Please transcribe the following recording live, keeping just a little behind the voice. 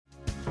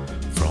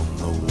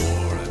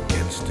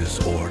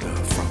There's order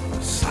from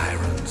the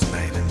sirens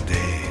night and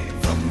day,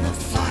 from the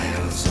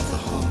fires of the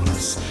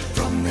homeless,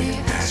 from the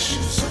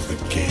ashes of the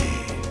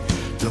gay.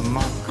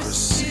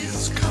 Democracy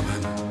is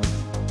coming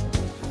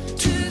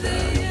to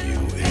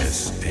the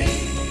USA.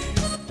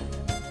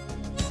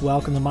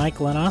 Welcome to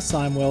Michael and Us.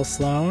 I'm Will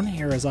Sloan,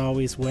 here as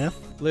always with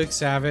Luke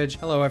Savage.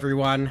 Hello,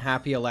 everyone.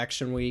 Happy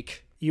election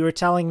week. You were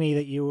telling me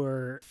that you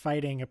were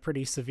fighting a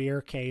pretty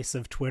severe case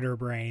of Twitter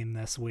brain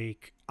this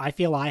week. I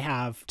feel I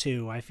have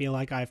too. I feel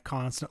like I've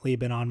constantly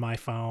been on my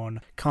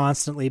phone,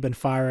 constantly been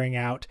firing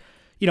out,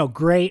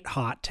 great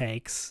hot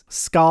takes,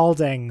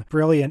 scalding,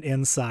 brilliant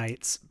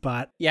insights,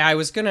 but... Yeah, I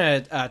was going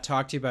to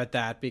talk to you about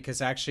that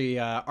because actually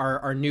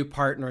our new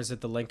partners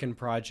at the Lincoln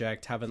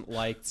Project haven't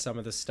liked some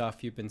of the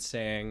stuff you've been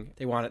saying.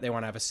 They want to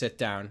have a sit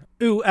down.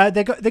 Ooh,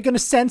 they're going to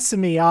censor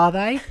me, are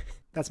they?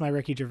 That's my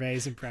Ricky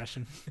Gervais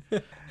impression.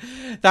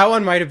 That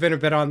one might have been a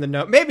bit on the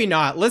nose. Maybe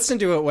not. Listen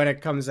to it when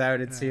it comes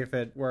out and see if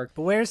it worked.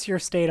 But where's your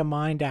state of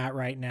mind at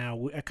right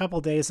now? A couple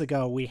days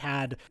ago, we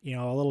had,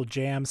 a little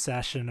jam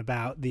session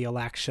about the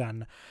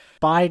election.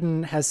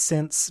 Biden has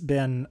since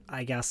been,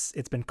 I guess,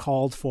 it's been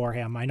called for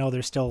him. I know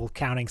they're still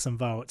counting some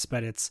votes,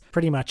 but it's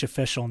pretty much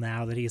official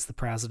now that he's the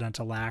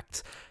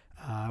president-elect.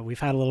 We've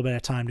had a little bit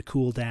of time to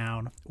cool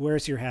down.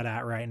 Where's your head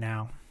at right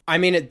now? I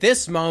mean, at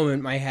this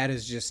moment, my head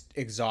is just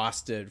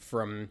exhausted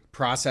from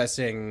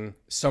processing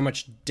so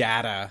much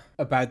data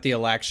about the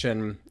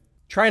election,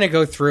 trying to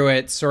go through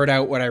it, sort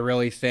out what I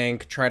really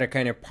think, try to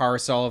kind of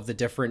parse all of the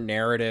different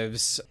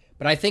narratives.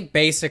 But I think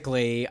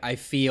basically I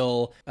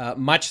feel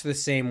much the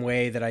same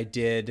way that I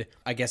did,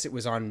 I guess it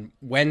was on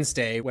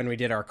Wednesday when we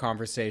did our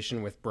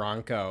conversation with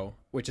Bronco,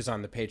 which is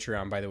on the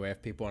Patreon, by the way,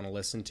 if people want to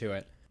listen to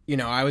it.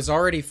 I was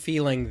already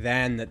feeling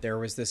then that there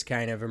was this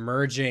kind of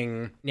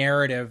emerging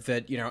narrative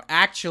that,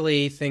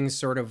 actually things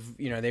sort of,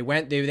 they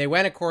went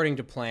according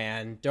to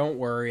plan. Don't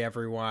worry,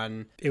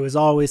 everyone. It was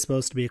always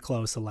supposed to be a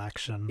close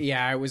election.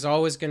 Yeah, it was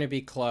always going to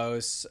be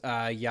close,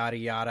 yada,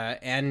 yada.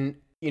 And,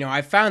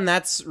 I found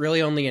that's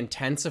really only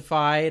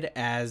intensified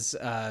as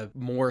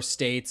more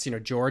states,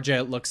 Georgia,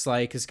 it looks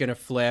like, is going to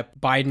flip.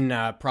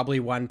 Biden probably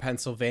won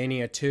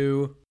Pennsylvania,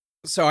 too.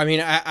 So, I mean,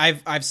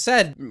 I've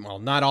said, well,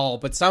 not all,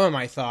 but some of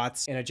my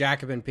thoughts in a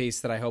Jacobin piece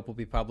that I hope will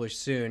be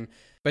published soon.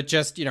 But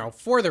just,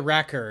 for the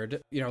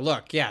record,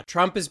 look, yeah,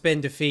 Trump has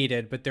been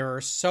defeated, but there are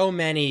so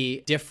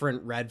many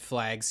different red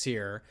flags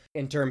here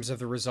in terms of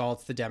the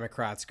results the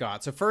Democrats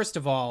got. So first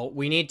of all,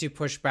 we need to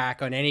push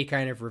back on any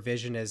kind of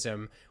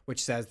revisionism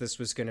which says this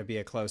was going to be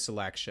a close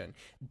election.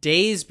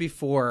 Days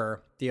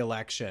before the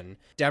election,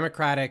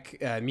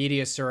 Democratic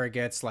media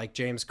surrogates like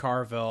James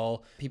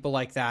Carville, people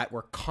like that,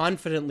 were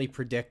confidently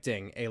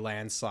predicting a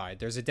landslide.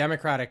 There's a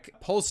Democratic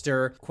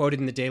pollster quoted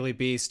in the Daily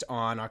Beast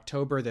on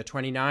October the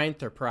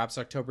 29th or perhaps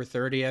October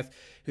 30th,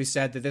 who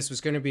said that this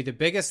was going to be the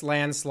biggest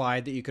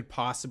landslide that you could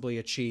possibly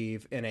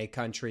achieve in a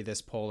country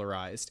this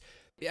polarized.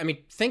 I mean,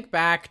 think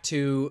back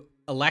to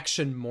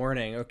election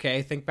morning,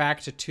 okay? Think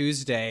back to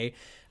Tuesday.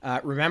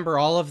 Remember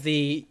all of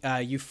the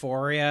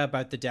euphoria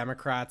about the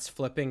Democrats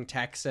flipping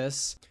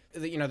Texas?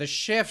 The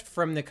shift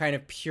from the kind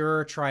of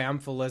pure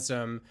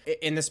triumphalism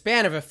in the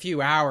span of a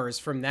few hours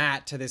from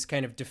that to this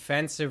kind of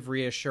defensive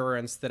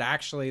reassurance that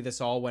actually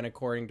this all went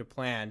according to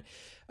plan.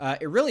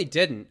 It really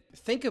didn't.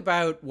 Think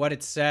about what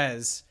it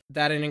says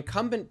that an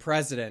incumbent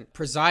president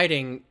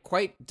presiding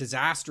quite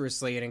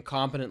disastrously and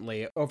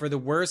incompetently over the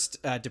worst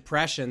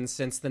depression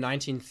since the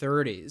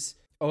 1930s,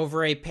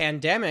 over a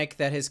pandemic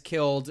that has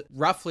killed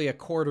roughly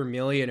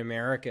 250,000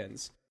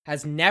 Americans,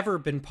 has never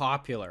been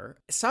popular,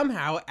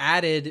 somehow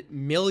added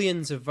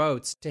millions of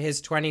votes to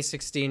his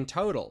 2016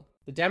 total.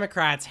 The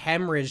Democrats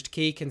hemorrhaged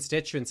key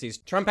constituencies.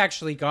 Trump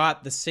actually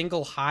got the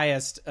single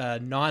highest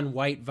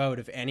non-white vote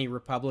of any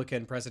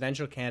Republican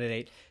presidential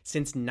candidate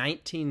since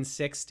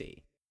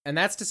 1960. And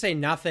that's to say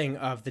nothing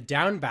of the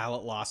down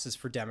ballot losses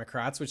for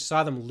Democrats, which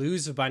saw them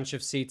lose a bunch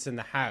of seats in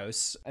the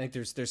House. I think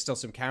there's still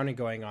some counting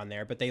going on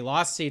there, but they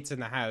lost seats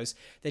in the House.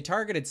 They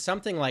targeted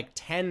something like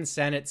 10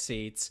 Senate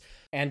seats.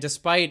 And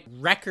despite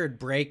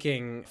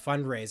record-breaking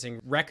fundraising,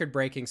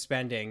 record-breaking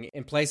spending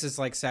in places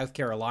like South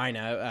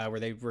Carolina,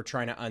 where they were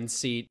trying to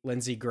unseat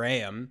Lindsey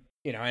Graham,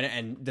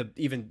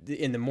 even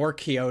in the more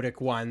chaotic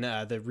one,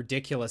 the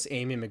ridiculous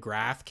Amy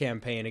McGrath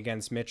campaign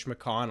against Mitch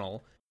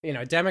McConnell,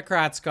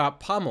 Democrats got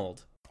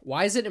pummeled.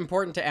 Why is it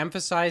important to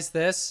emphasize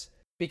this?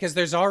 Because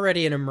there's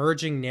already an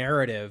emerging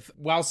narrative.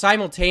 While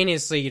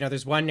simultaneously,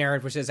 there's one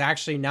narrative which says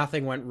actually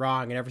nothing went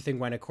wrong and everything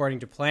went according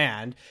to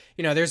plan.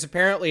 There's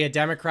apparently a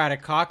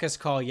Democratic caucus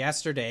call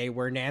yesterday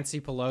where Nancy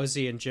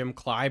Pelosi and Jim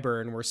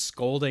Clyburn were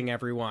scolding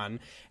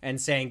everyone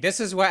and saying, this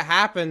is what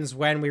happens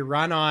when we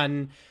run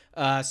on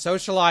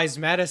socialized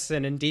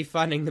medicine and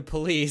defunding the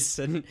police.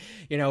 And,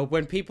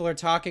 when people are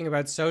talking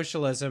about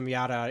socialism,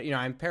 yada,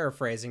 I'm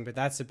paraphrasing, but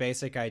that's the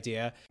basic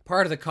idea.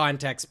 Part of the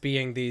context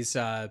being these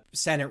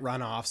Senate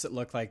runoffs that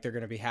look like they're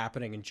going to be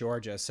happening in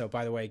Georgia. So,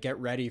 by the way, get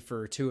ready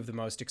for two of the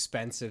most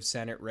expensive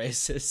Senate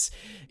races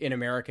in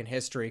American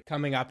history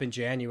coming up in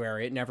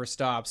January. It never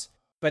stops.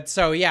 But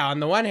so, yeah, on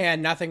the one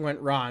hand, nothing went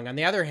wrong. On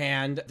the other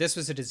hand, this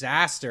was a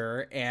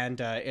disaster,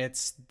 and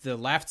it's the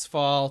left's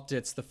fault.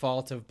 It's the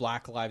fault of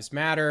Black Lives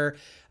Matter.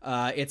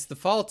 It's the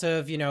fault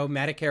of,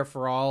 Medicare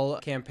for All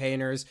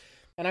campaigners.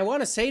 And I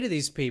want to say to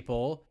these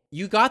people,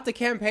 you got the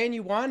campaign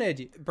you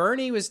wanted.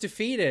 Bernie was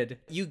defeated.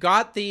 You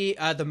got the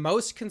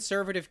most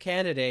conservative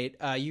candidate.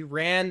 You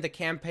ran the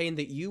campaign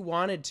that you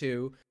wanted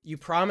to. You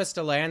promised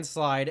a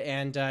landslide,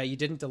 and you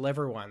didn't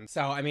deliver one.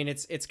 So, I mean,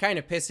 it's kind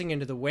of pissing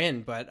into the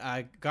wind, but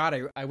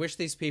God, I wish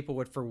these people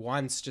would for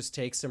once just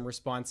take some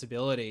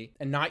responsibility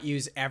and not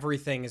use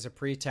everything as a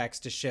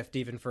pretext to shift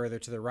even further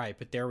to the right.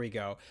 But there we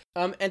go.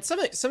 And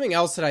something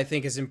else that I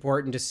think is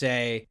important to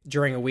say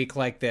during a week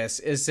like this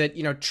is that,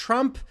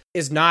 Trump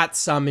is not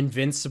some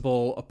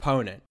invincible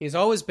opponent. He's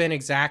always been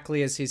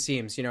exactly as he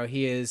seems.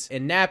 He is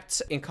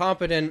inept,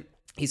 incompetent.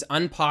 He's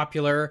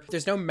unpopular.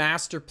 There's no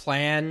master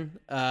plan.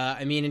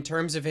 In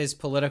terms of his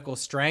political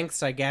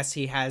strengths, I guess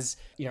he has,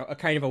 a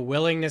kind of a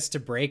willingness to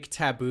break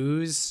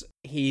taboos.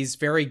 He's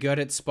very good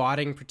at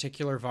spotting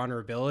particular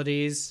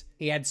vulnerabilities.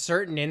 He had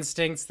certain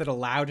instincts that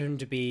allowed him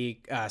to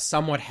be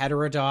somewhat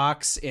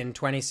heterodox in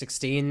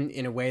 2016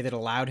 in a way that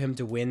allowed him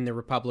to win the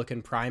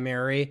Republican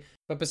primary.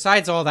 But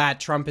besides all that,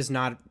 Trump is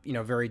not,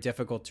 very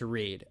difficult to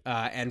read.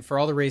 And for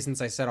all the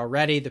reasons I said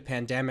already, the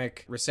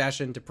pandemic,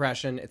 recession,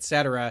 depression,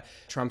 etc.,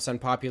 Trump's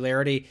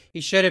unpopularity,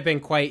 he should have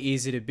been quite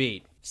easy to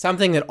beat.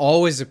 Something that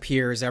always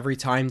appears every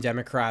time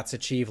Democrats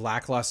achieve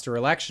lackluster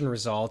election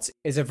results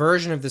is a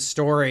version of the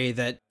story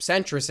that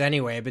centrists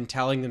anyway have been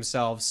telling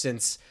themselves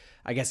since,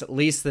 I guess, at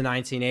least the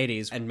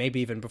 1980s, and maybe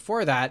even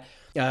before that,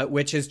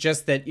 which is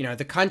just that,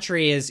 the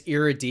country is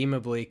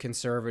irredeemably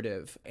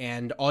conservative,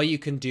 and all you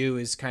can do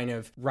is kind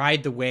of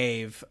ride the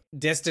wave,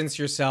 distance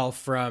yourself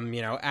from,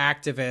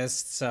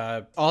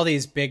 activists, all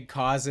these big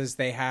causes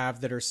they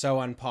have that are so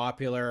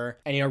unpopular,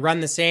 and, run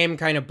the same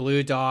kind of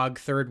blue dog,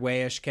 third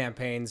way-ish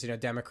campaigns,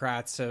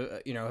 Democrats,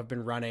 have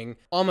been running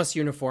almost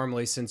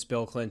uniformly since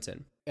Bill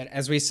Clinton. And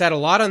as we said a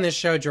lot on this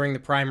show during the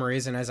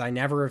primaries, and as I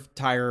never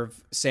tire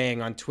of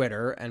saying on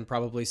Twitter, and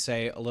probably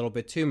say a little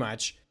bit too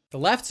much, the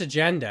left's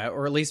agenda,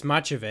 or at least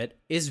much of it,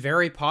 is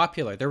very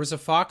popular. There was a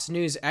Fox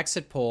News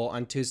exit poll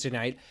on Tuesday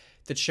night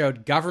that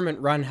showed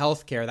government-run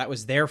healthcare, that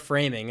was their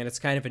framing, and it's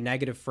kind of a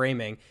negative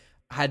framing,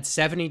 had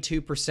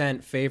 72%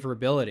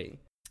 favorability.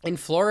 In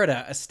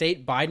Florida, a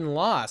state Biden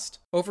lost,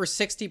 over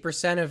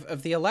 60%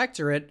 of the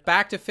electorate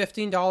backed a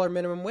 $15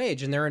 minimum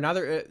wage. And there are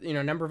another,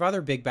 number of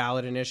other big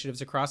ballot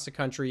initiatives across the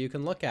country you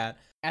can look at.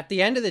 At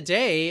the end of the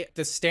day,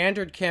 the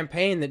standard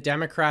campaign that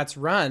Democrats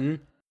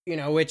run,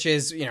 which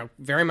is,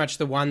 very much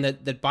the one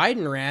that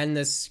Biden ran,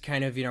 this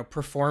kind of,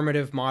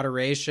 performative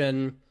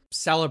moderation,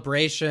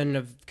 celebration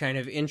of kind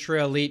of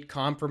intra-elite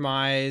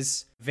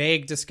compromise,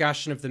 vague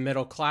discussion of the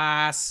middle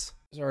class,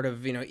 sort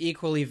of,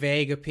 equally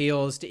vague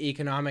appeals to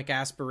economic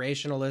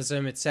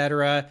aspirationalism,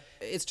 etc.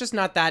 It's just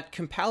not that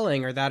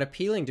compelling or that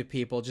appealing to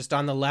people just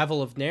on the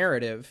level of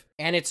narrative.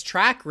 And its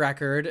track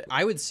record,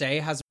 I would say,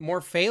 has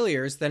more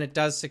failures than it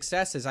does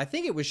successes. I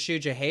think it was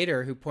Shuja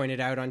Haider who pointed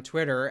out on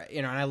Twitter,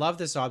 and I love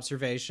this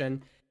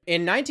observation.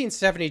 In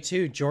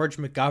 1972, George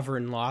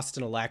McGovern lost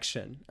an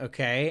election,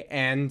 okay?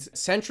 And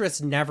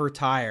centrists never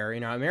tire.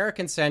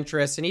 American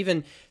centrists and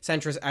even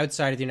centrists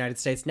outside of the United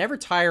States never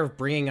tire of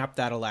bringing up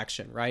that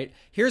election, right?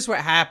 Here's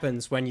what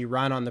happens when you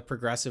run on the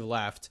progressive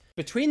left.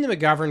 Between the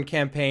McGovern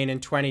campaign in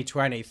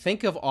 2020,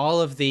 think of all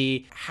of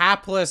the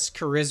hapless,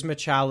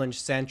 charisma-challenged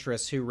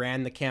centrists who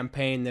ran the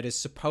campaign that is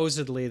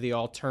supposedly the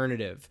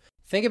alternative.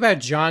 Think about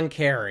John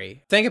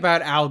Kerry. Think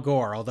about Al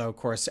Gore, although, of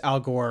course, Al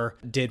Gore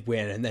did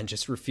win and then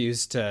just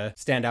refused to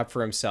stand up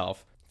for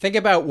himself. Think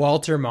about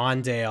Walter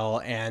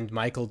Mondale and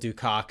Michael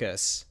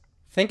Dukakis.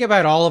 Think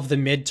about all of the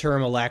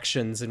midterm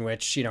elections in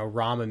which,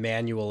 Rahm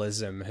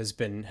Emanuelism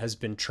has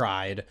been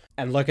tried,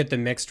 and look at the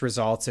mixed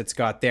results it's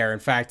got there. In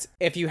fact,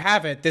 if you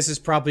haven't, this is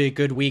probably a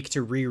good week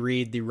to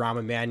reread the Rahm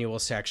Emanuel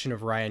section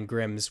of Ryan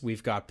Grimm's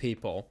We've Got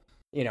People.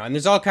 And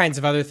there's all kinds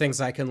of other things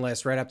I can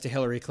list right up to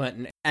Hillary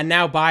Clinton and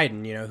now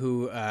Biden,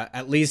 who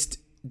at least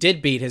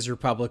did beat his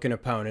Republican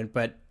opponent,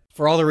 but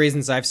for all the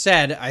reasons I've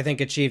said, I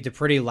think achieved a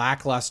pretty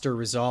lackluster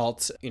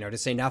result, to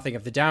say nothing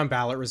of the down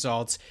ballot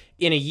results,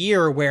 in a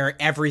year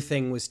where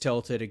everything was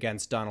tilted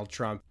against Donald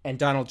Trump, and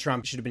Donald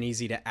Trump should have been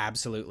easy to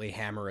absolutely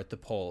hammer at the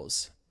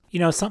polls.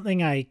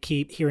 Something I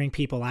keep hearing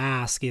people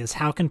ask is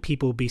how can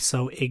people be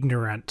so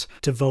ignorant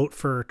to vote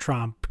for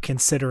Trump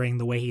considering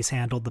the way he's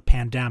handled the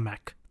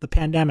pandemic? The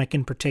pandemic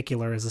in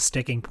particular is a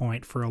sticking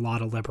point for a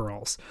lot of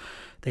liberals.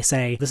 They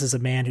say this is a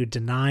man who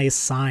denies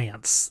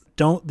science.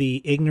 Don't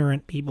the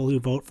ignorant people who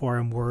vote for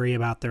him worry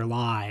about their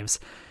lives?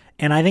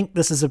 And I think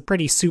this is a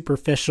pretty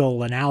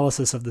superficial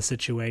analysis of the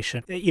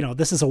situation.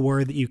 This is a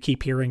word that you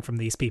keep hearing from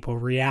these people,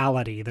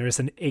 reality. There's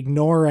an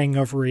ignoring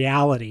of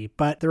reality,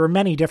 but there are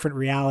many different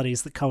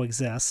realities that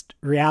coexist.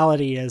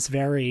 Reality is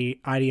very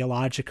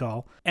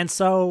ideological. And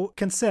so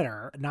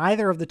consider,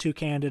 neither of the two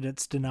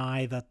candidates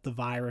deny that the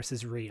virus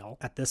is real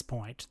at this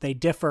point. They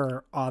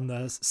differ on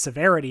the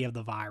severity of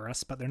the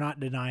virus, but they're not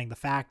denying the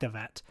fact of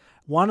it.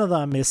 One of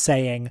them is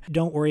saying,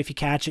 don't worry, if you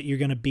catch it, you're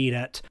going to beat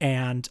it.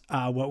 And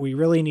what we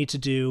really need to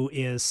do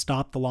is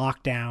stop the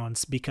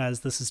lockdowns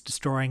because this is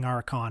destroying our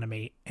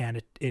economy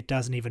and it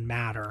doesn't even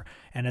matter.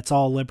 And it's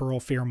all liberal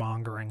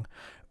fear-mongering.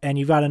 And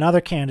you've got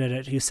another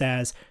candidate who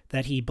says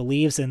that he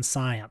believes in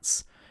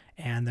science.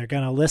 And they're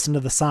going to listen to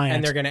the science.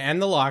 And they're going to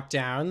end the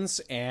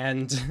lockdowns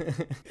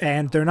and...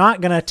 and they're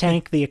not going to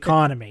tank the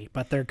economy,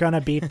 but they're going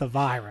to beat the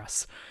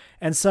virus.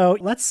 And so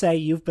let's say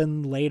you've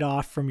been laid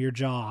off from your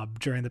job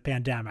during the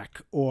pandemic,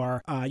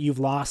 or you've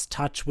lost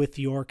touch with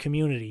your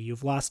community.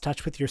 You've lost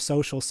touch with your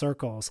social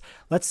circles.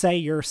 Let's say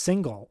you're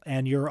single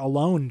and you're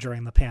alone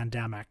during the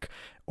pandemic.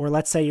 Or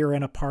let's say you're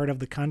in a part of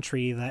the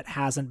country that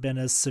hasn't been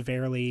as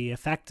severely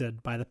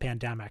affected by the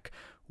pandemic.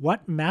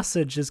 What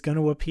message is going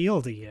to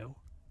appeal to you?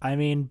 I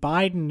mean,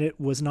 Biden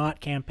was not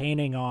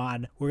campaigning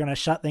on, we're going to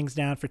shut things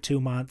down for 2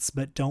 months,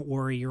 but don't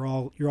worry, you're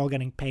all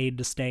getting paid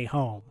to stay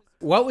home.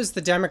 What was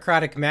the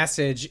Democratic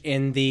message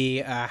in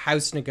the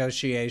House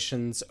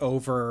negotiations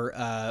over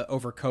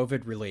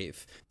COVID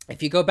relief?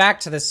 If you go back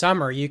to the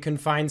summer, you can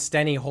find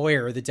Steny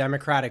Hoyer, the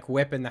Democratic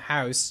whip in the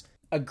House,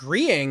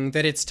 agreeing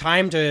that it's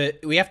time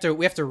we have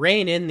to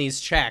rein in these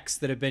checks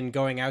that have been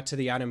going out to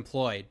the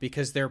unemployed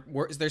because they're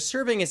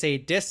serving as a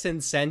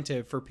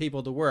disincentive for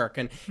people to work.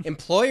 And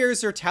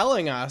employers are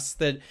telling us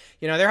that,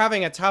 they're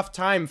having a tough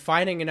time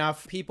finding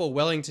enough people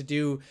willing to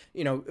do,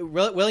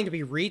 willing to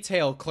be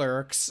retail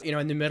clerks,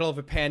 in the middle of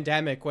a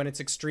pandemic when it's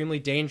extremely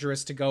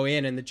dangerous to go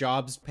in and the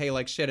jobs pay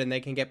like shit and they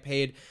can get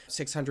paid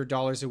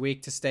 $600 a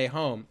week to stay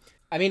home.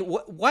 I mean,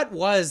 what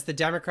was the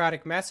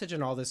Democratic message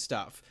and all this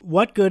stuff?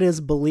 What good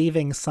is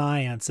believing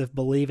science if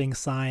believing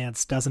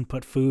science doesn't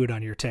put food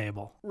on your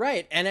table?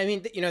 Right. And I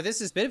mean,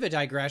 this is a bit of a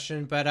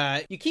digression,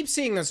 but you keep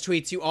seeing those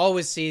tweets. You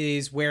always see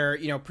these where,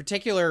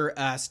 particular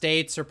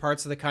states or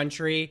parts of the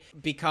country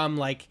become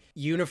like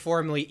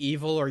uniformly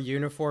evil or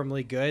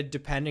uniformly good,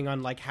 depending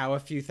on like how a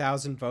few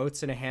thousand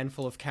votes in a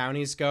handful of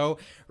counties go.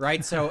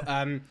 Right. So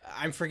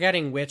I'm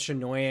forgetting which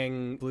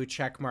annoying blue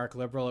checkmark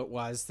liberal it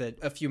was that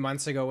a few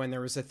months ago when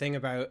there was a thing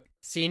about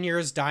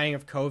seniors dying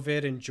of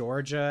COVID in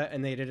Georgia,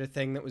 and they did a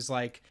thing that was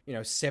like,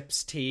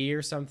 sips tea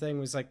or something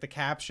was like the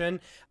caption.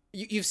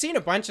 You've seen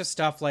a bunch of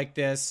stuff like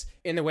this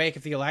in the wake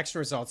of the election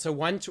results. So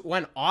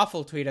one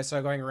awful tweet I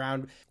saw going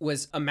around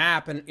was a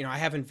map, and I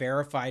haven't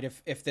verified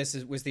if this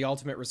was the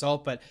ultimate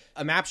result, but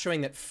a map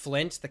showing that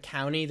Flint, the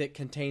county that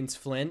contains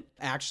Flint,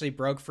 actually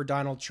broke for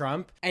Donald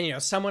Trump.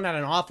 And someone had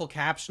an awful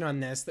caption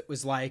on this that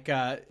was like,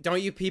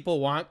 "Don't you people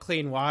want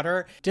clean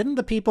water?" Didn't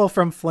the people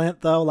from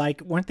Flint though,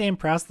 weren't they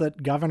impressed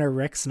that Governor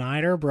Rick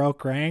Snyder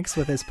broke ranks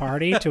with his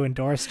party to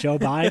endorse Joe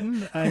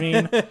Biden? I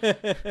mean,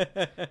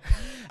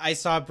 I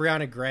saw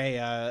Brianna Gray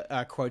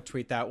quote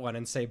tweet that one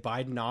and say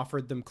Biden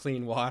offered them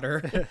clean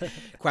water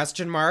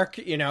question mark.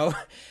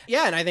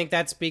 Yeah, and I think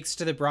that speaks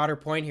to the broader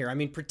point here. I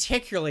mean,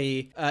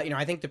 particularly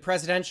I think the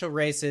presidential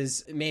race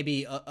is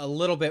maybe a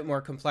little bit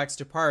more complex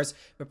to parse,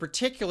 but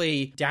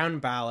particularly down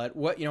ballot,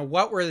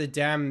 what were the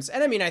Dems,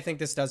 and I mean I think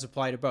this does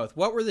apply to both,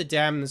 what were the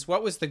Dems,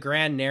 what was the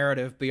grand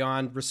narrative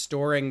beyond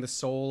restoring the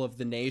soul of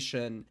the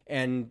nation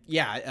and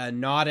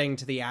nodding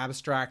to the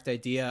abstract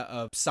idea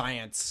of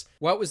science?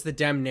 What was the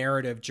Dem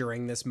narrative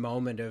during this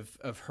moment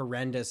of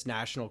horrendous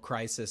national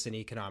crisis and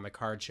economic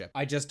hardship?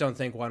 I just don't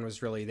think one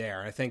was really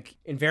there. I think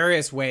in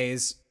various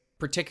ways,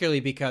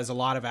 particularly because a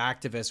lot of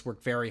activists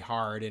worked very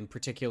hard in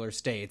particular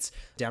states,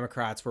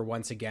 Democrats were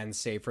once again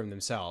saved from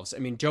themselves. I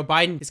mean, Joe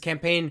Biden, his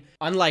campaign,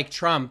 unlike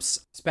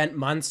Trump's, spent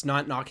months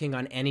not knocking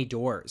on any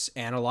doors.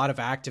 And a lot of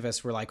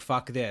activists were like,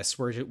 fuck this,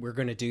 we're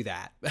going to do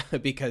that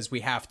because we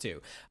have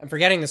to. I'm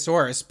forgetting the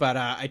source, but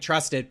I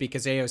trust it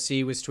because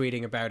AOC was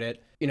tweeting about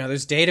it.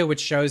 There's data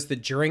which shows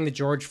that during the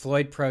George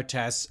Floyd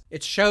protests,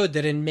 it showed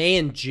that in May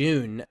and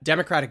June,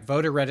 Democratic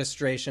voter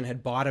registration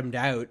had bottomed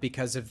out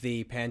because of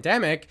the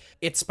pandemic.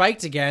 It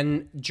spiked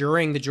again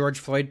during the George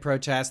Floyd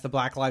protests, the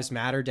Black Lives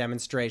Matter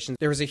demonstrations.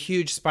 There was a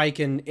huge spike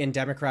in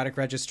Democratic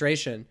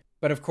registration.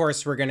 But of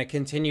course, we're going to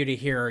continue to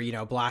hear,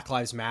 Black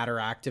Lives Matter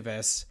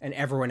activists and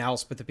everyone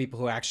else but the people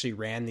who actually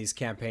ran these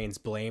campaigns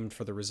blamed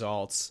for the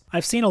results.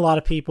 I've seen a lot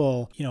of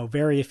people,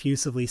 very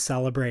effusively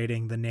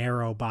celebrating the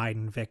narrow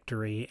Biden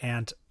victory,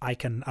 and I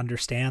can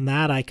understand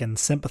that. I can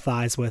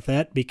sympathize with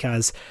it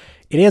because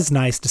it is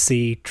nice to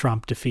see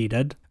Trump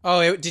defeated.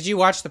 Oh, did you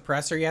watch the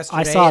presser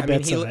yesterday? I saw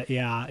bits of it,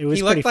 yeah. It was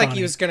he pretty looked like funny.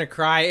 He was going to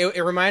cry.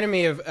 It reminded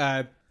me of...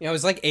 it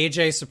was like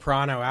AJ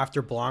Soprano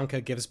after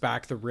Blanca gives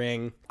back the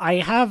ring. I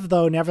have,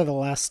 though,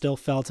 nevertheless still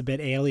felt a bit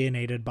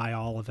alienated by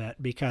all of it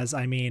because,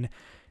 I mean,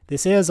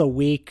 this is a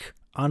weak,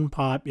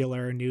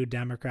 unpopular new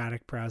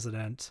Democratic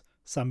president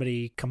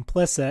somebody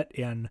complicit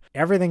in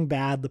everything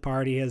bad the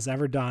party has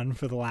ever done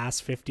for the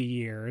last 50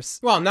 years.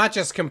 Well, not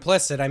just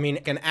complicit, I mean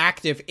an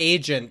active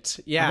agent.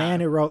 Yeah. The man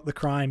who wrote the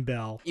crime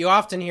bill. You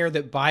often hear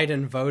that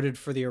Biden voted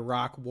for the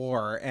Iraq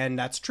War, and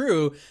that's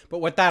true, but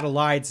what that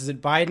elides is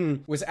that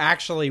Biden was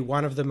actually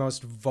one of the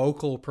most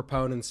vocal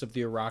proponents of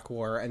the Iraq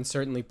War and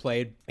certainly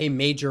played a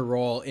major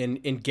role in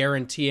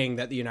guaranteeing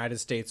that the United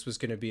States was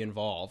going to be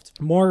involved.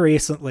 More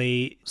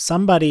recently,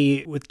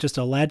 somebody with just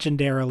a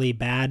legendarily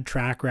bad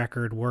track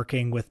record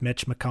working with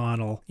Mitch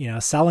McConnell,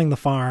 selling the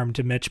farm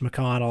to Mitch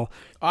McConnell.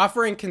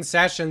 Offering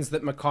concessions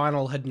that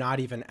McConnell had not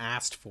even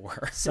asked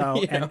for.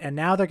 So, and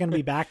now they're going to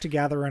be back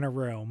together in a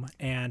room,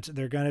 and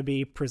they're going to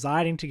be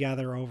presiding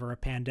together over a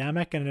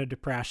pandemic and a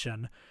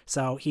depression.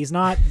 So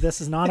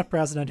this is not a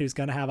president who's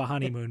going to have a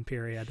honeymoon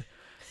period.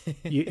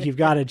 You've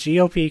got a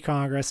GOP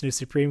Congress, new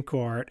Supreme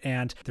Court,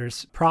 and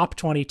there's Prop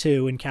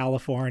 22 in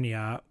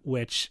California,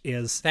 which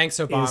is thanks,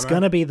 Obama, is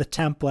going to be the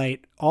template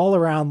all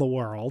around the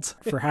world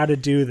for how to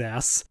do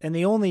this. And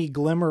the only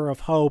glimmer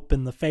of hope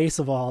in the face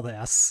of all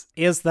this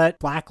is that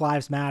Black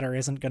Lives Matter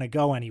isn't going to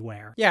go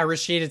anywhere. Yeah,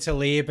 Rashida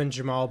Tlaib and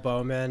Jamal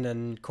Bowman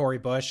and Cori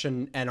Bush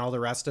and all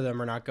the rest of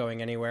them are not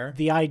going anywhere.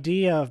 The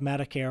idea of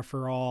Medicare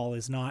for all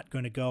is not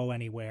going to go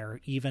anywhere,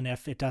 even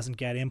if it doesn't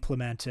get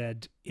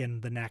implemented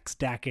in the next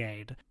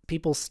decade.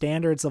 People's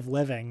standards of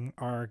living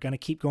are going to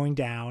keep going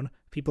down.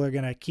 People are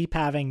going to keep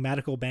having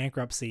medical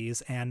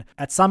bankruptcies. And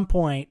at some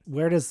point,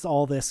 where does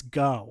all this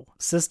go?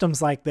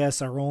 Systems like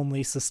this are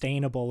only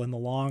sustainable in the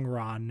long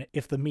run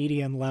if the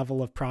median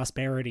level of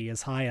prosperity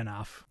is high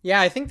enough.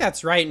 Yeah, I think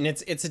that's right. And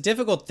it's a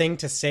difficult thing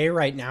to say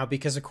right now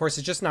because, of course,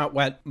 it's just not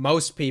what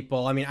most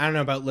people, I mean, I don't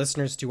know about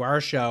listeners to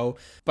our show,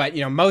 but,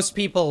 most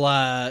people,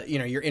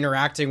 you're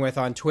interacting with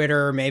on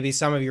Twitter, maybe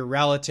some of your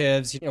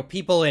relatives,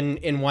 people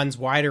in one's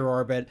wider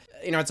orbit,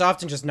 it's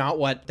often just not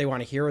what they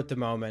want to hear at the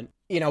moment.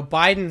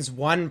 Biden's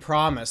one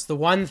promise, the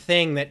one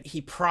thing that he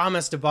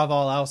promised above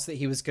all else that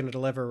he was going to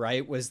deliver,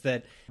 right, was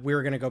that we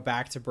were going to go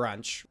back to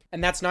brunch.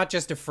 And that's not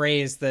just a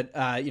phrase that,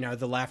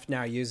 the left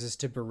now uses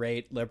to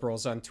berate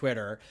liberals on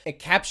Twitter. It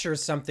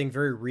captures something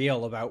very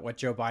real about what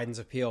Joe Biden's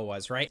appeal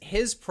was, right?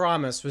 His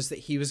promise was that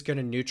he was going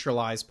to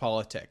neutralize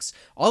politics.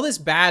 All this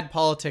bad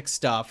politics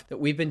stuff that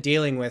we've been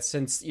dealing with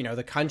since,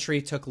 the country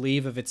took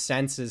leave of its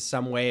senses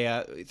some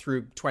way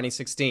through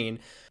 2016,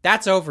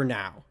 that's over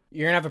now.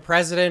 You're going to have a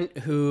president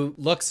who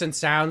looks and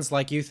sounds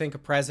like you think a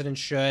president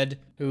should,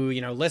 who,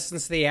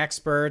 listens to the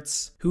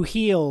experts. Who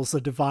heals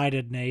a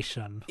divided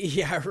nation.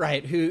 Yeah,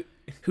 right.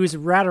 Whose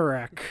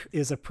rhetoric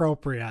is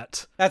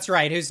appropriate. That's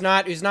right. Who's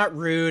not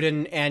rude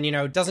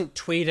and doesn't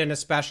tweet in a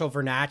special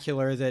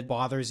vernacular that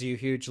bothers you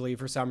hugely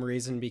for some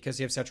reason because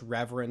you have such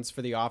reverence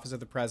for the office of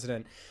the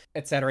president,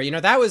 etc.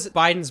 That was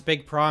Biden's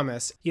big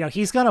promise.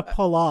 He's going to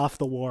pull off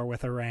the war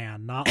with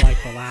Iran, not like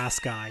the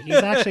last guy. He's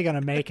actually going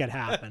to make it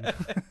happen.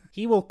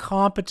 He will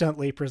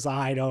competently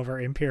preside over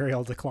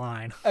imperial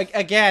decline.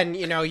 Again,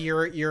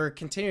 you're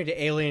continuing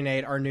to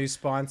alienate our new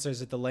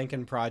sponsors at the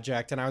Lincoln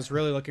Project, and I was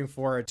really looking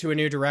forward to a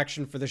new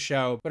direction for the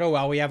show. But oh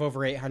well, we have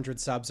over 800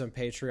 subs on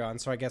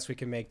Patreon, so I guess we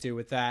can make do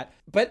with that.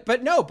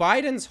 But no,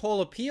 Biden's whole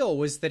appeal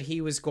was that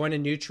he was going to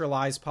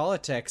neutralize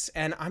politics,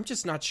 and I'm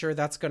just not sure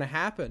that's going to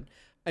happen.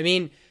 I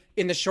mean,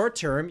 in the short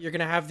term, you're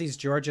going to have these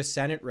Georgia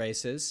Senate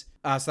races.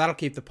 So that'll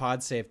keep the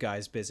Pod Save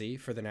guys busy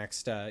for the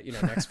next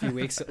few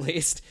weeks at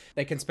least.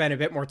 They can spend a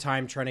bit more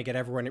time trying to get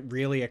everyone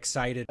really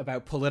excited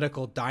about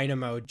political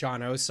dynamo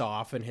John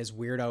Ossoff and his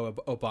weirdo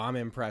Obama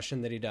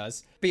impression that he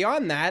does.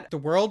 Beyond that, the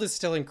world is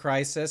still in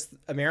crisis.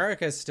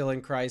 America is still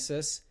in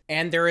crisis.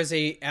 And there is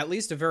at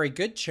least a very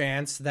good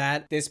chance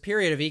that this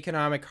period of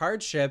economic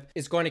hardship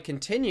is going to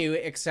continue,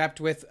 except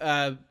with,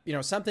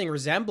 something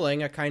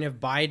resembling a kind of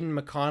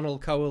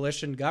Biden-McConnell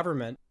coalition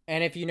government.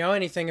 And if you know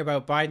anything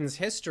about Biden's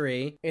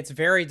history, it's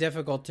very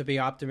difficult to be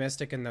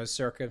optimistic in those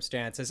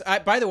circumstances.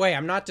 By the way,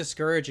 I'm not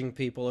discouraging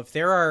people. If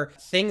there are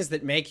things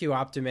that make you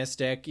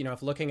optimistic,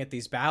 if looking at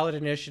these ballot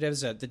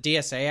initiatives, the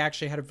DSA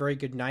actually had a very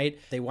good night.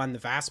 They won the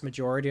vast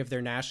majority of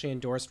their nationally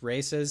endorsed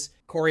races.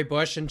 Cori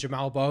Bush and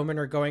Jamal Bowman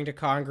are going to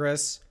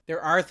Congress.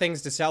 There are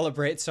things to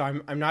celebrate, so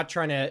I'm not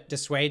trying to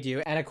dissuade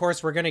you. And of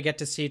course, we're going to get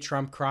to see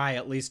Trump cry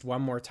at least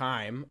one more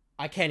time.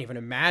 I can't even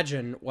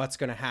imagine what's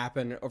going to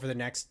happen over the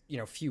next,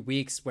 few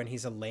weeks when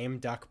he's a lame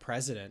duck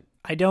president.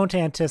 I don't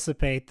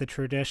anticipate the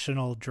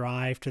traditional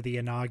drive to the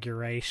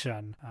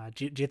inauguration.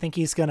 Do you think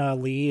he's going to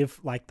leave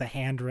like the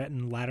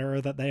handwritten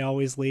letter that they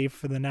always leave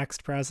for the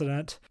next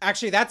president?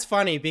 Actually, that's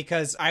funny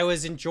because I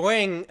was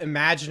enjoying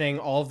imagining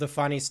all of the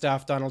funny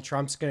stuff Donald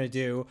Trump's going to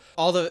do,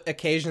 all the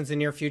occasions in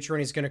the near future when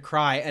he's going to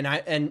cry.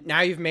 And now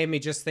you've made me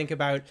just think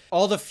about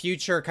all the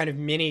future kind of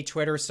mini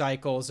Twitter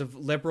cycles of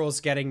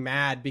liberals getting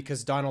mad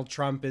because Donald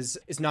Trump is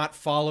not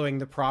following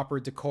the proper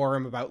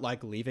decorum about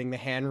like leaving the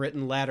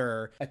handwritten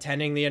letter,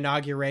 attending the inauguration,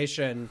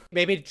 inauguration,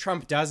 maybe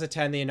Trump does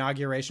attend the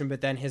inauguration,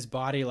 but then his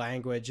body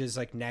language is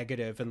like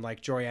negative, and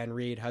like Joy-Ann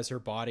Reid has her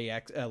body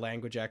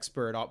language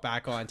expert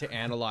back on to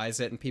analyze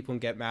it, and people can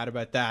get mad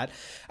about that.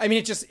 I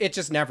mean, it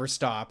just never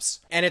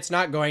stops, and it's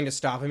not going to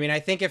stop. I mean, I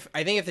think if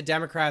the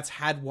Democrats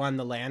had won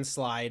the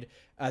landslide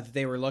that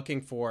they were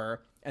looking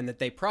for and that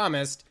they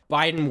promised,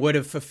 Biden would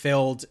have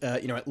fulfilled,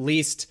 at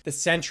least the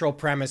central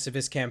premise of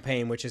his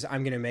campaign, which is,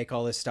 I'm going to make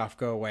all this stuff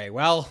go away.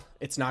 Well,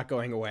 it's not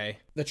going away.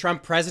 The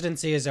Trump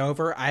presidency is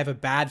over. I have a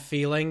bad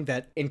feeling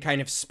that in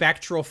kind of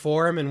spectral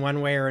form, in one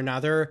way or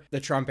another, the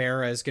Trump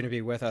era is going to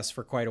be with us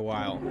for quite a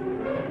while.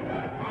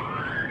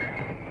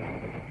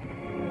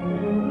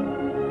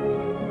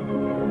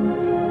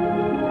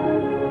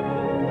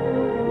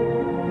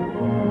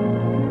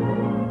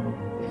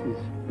 This is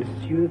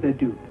Monsieur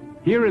Verdoux.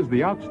 Here is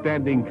the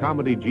outstanding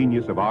comedy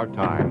genius of our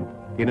time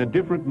in a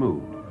different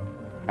mood,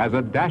 as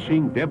a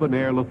dashing,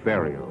 debonair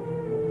Lothario,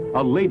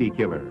 a lady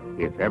killer,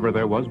 if ever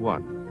there was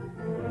one.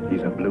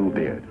 He's a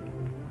Bluebeard,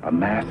 a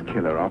mass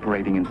killer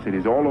operating in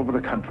cities all over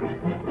the country.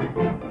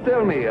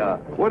 Tell me,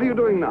 what are you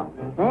doing now?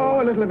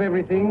 Oh, a little of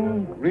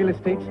everything. Real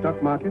estate,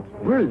 stock market.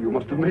 Well, you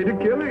must have made a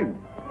killing.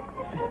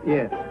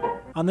 Yes.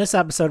 On this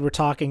episode, we're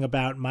talking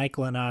about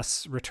Michael and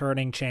Us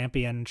returning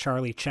champion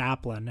Charlie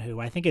Chaplin, who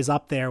I think is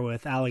up there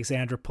with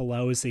Alexandra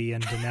Pelosi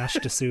and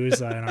Dinesh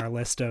D'Souza in our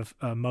list of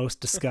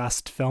most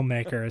discussed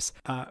filmmakers.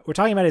 We're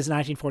talking about his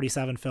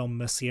 1947 film,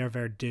 Monsieur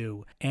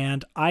Verdoux.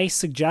 And I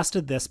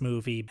suggested this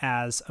movie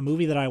as a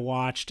movie that I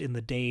watched in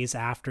the days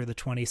after the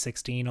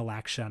 2016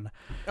 election.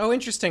 Oh,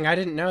 interesting. I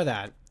didn't know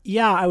that.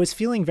 Yeah, I was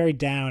feeling very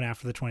down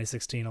after the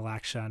 2016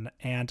 election,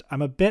 and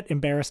I'm a bit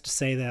embarrassed to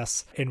say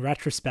this in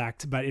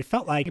retrospect, but it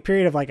felt like a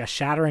period of like a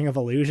shattering of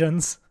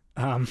illusions,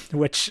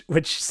 which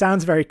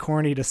sounds very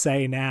corny to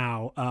say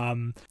now.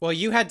 Well,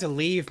 you had to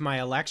leave my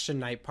election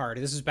night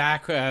party. This is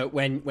back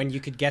when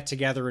you could get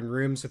together in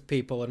rooms with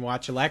people and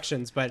watch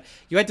elections, but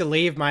you had to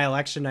leave my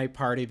election night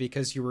party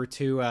because you were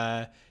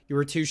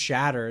too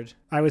shattered.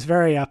 I was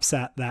very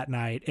upset that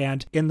night.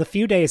 And in the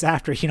few days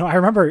after, I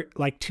remember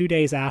like 2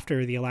 days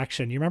after the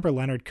election, you remember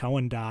Leonard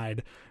Cohen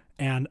died.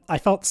 And I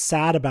felt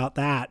sad about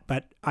that,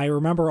 but I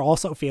remember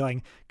also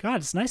feeling, God,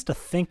 it's nice to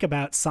think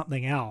about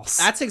something else.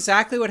 That's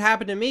exactly what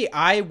happened to me.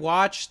 I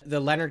watched the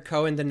Leonard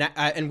Cohen,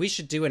 and we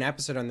should do an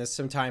episode on this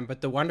sometime,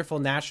 but the wonderful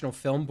National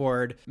Film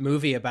Board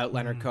movie about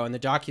Leonard Cohen, the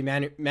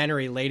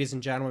documentary Ladies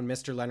and Gentlemen,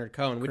 Mr. Leonard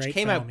Cohen, which Great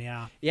came film,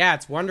 out. Yeah,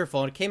 It's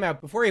wonderful. And it came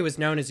out before he was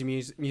known as a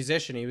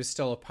musician. He was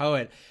still a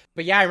poet.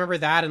 But yeah, I remember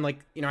that, and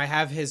I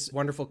have his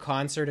wonderful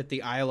concert at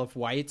the Isle of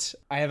Wight.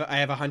 I have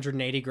a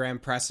 180-gram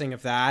pressing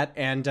of that,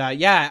 and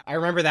I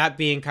remember that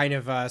being kind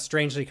of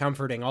strangely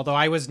comforting. Although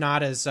I was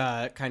not as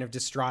kind of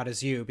distraught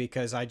as you,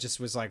 because I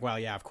just was like, well,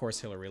 yeah, of course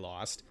Hillary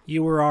lost.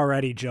 You were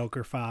already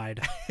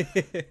Joker-fied.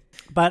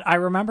 But I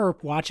remember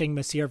watching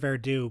Monsieur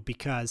Verdoux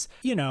because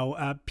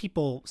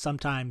people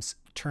sometimes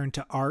turn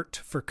to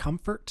art for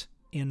comfort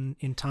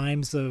in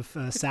times of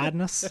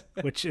sadness,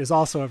 which is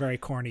also a very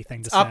corny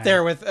thing to say. Up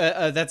there with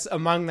that's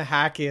among the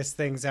hackiest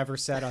things ever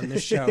said on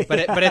this show.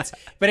 But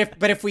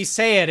if we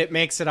say it, it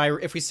makes it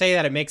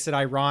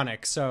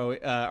ironic. So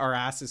our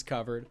ass is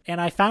covered.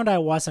 And I found I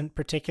wasn't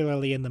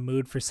particularly in the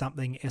mood for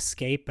something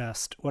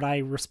escapist. What I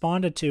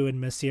responded to in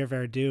Monsieur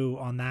Verdoux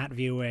on that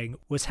viewing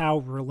was how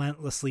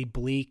relentlessly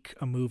bleak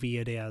a movie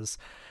it is.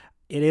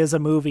 It is a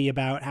movie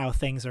about how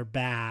things are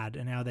bad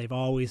and how they've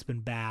always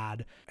been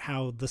bad,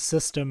 how the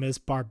system is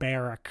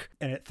barbaric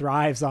and it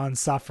thrives on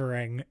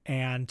suffering,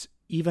 and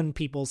even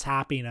people's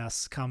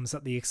happiness comes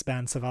at the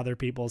expense of other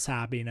people's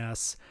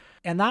happiness.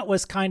 And that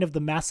was kind of the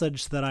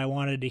message that I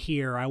wanted to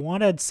hear. I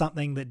wanted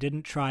something that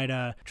didn't try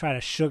to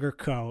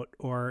sugarcoat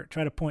or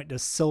try to point to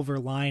silver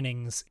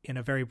linings in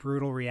a very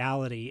brutal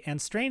reality. And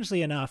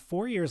strangely enough,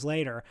 4 years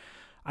later,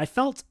 I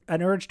felt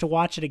an urge to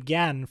watch it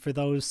again for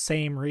those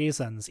same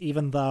reasons,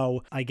 even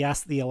though I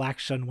guess the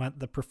election went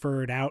the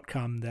preferred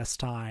outcome this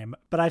time.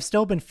 But I've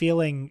still been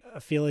feeling a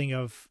feeling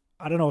of,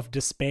 I don't know if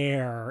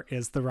despair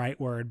is the right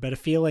word, but a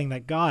feeling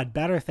that, God,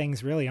 better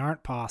things really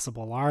aren't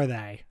possible, are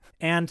they?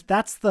 And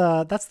that's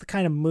the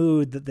kind of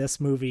mood that this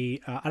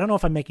movie, I don't know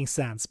if I'm making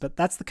sense, but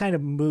that's the kind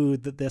of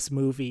mood that this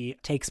movie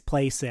takes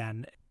place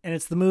in. And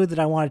it's the mood that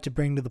I wanted to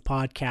bring to the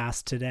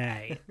podcast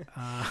today.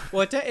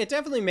 Well, it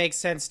definitely makes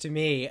sense to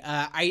me.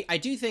 I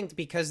do think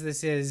because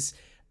this is,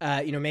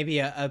 maybe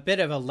a bit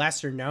of a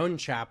lesser known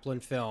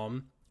Chaplin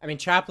film. I mean,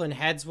 Chaplin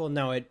heads will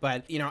know it,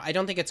 but, I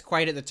don't think it's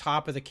quite at the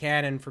top of the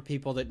canon for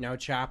people that know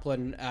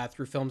Chaplin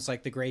through films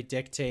like The Great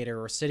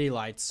Dictator or City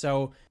Lights.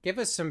 So give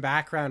us some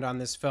background on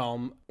this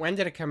film. When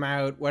did it come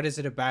out? What is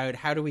it about?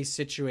 How do we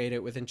situate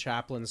it within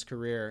Chaplin's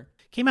career?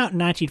 Came out in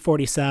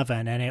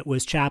 1947, and it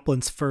was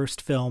Chaplin's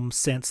first film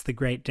since The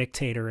Great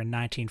Dictator in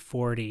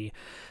 1940.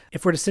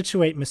 If we're to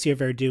situate Monsieur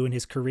Verdoux in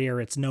his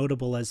career, it's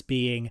notable as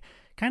being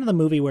kind of the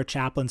movie where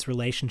Chaplin's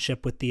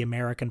relationship with the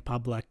American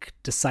public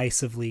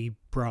decisively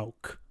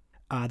broke.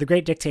 The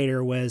Great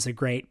Dictator was a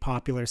great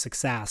popular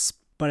success,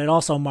 but it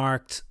also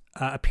marked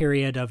a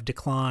period of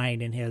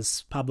decline in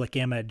his public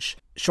image.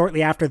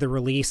 Shortly after the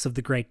release of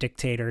The Great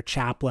Dictator,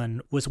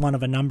 Chaplin was one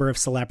of a number of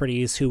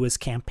celebrities who was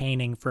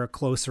campaigning for a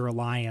closer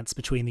alliance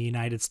between the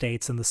United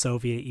States and the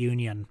Soviet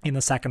Union in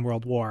the Second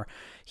World War.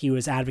 He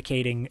was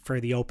advocating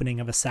for the opening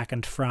of a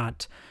second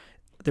front.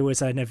 There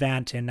was an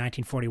event in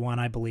 1941,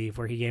 I believe,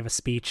 where he gave a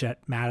speech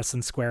at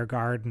Madison Square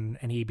Garden,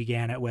 and he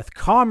began it with,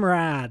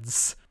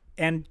 "Comrades!"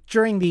 And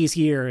during these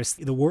years,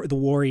 the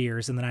war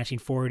years in the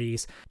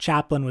 1940s,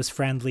 Chaplin was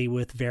friendly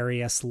with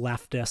various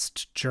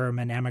leftist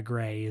German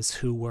emigres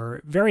who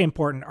were very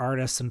important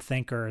artists and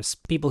thinkers,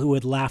 people who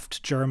had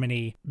left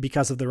Germany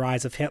because of the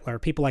rise of Hitler,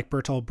 people like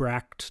Bertolt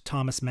Brecht,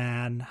 Thomas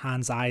Mann,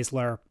 Hans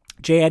Eisler.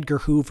 J. Edgar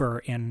Hoover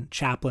in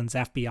Chaplin's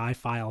FBI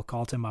file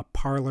called him a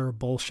parlor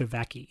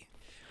Bolsheviki.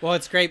 Well,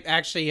 it's great.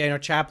 Actually,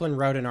 Chaplin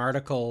wrote an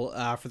article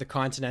for the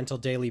Continental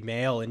Daily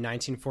Mail in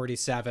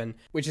 1947,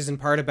 which is in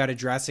part about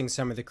addressing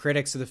some of the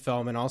critics of the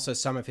film and also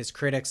some of his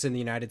critics in the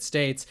United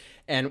States.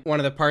 And one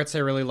of the parts I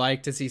really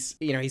liked is he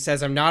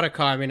says, "I'm not a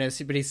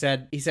communist," but he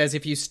says,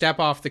 "If you step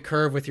off the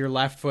curb with your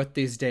left foot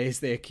these days,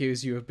 they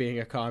accuse you of being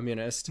a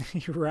communist."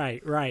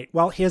 Right.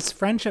 Well, his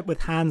friendship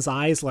with Hans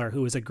Eisler,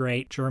 who was a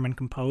great German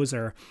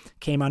composer,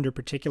 came under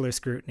particular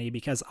scrutiny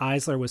because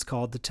Eisler was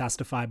called to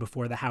testify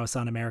before the House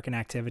Un-American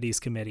Activities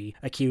Committee,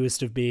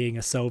 accused of being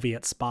a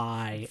Soviet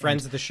spy.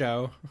 Friends of the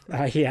show.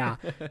 Yeah.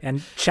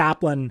 And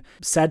Chaplin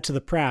said to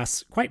the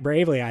press, quite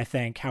bravely, I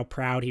think, how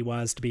proud he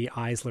was to be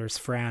Eisler's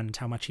friend,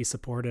 how much he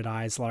supported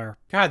Eisler.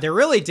 God, there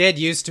really did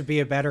used to be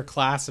a better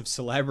class of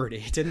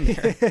celebrity, didn't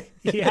there?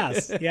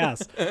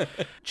 Yes.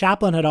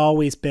 Chaplin had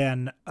always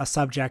been a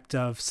subject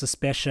of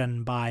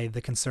suspicion by the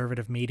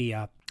conservative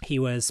media. He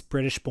was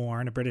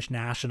British-born, a British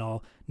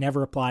national,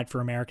 never applied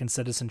for American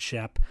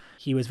citizenship.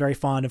 He was very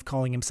fond of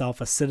calling himself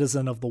a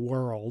citizen of the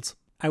world.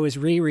 I was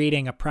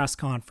rereading a press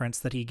conference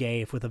that he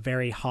gave with a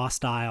very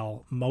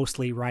hostile,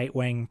 mostly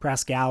right-wing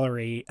press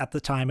gallery at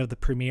the time of the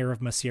premiere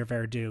of Monsieur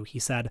Verdoux. He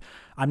said,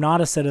 "I'm not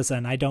a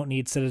citizen, I don't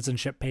need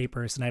citizenship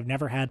papers, and I've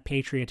never had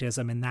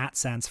patriotism in that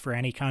sense for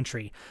any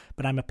country,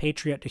 but I'm a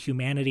patriot to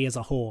humanity as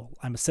a whole.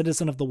 I'm a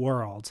citizen of the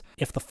world.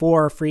 If the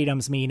four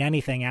freedoms mean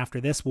anything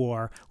after this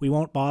war, we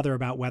won't bother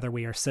about whether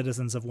we are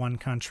citizens of one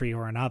country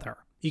or another."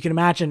 You can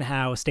imagine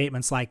how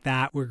statements like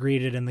that were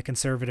greeted in the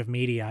conservative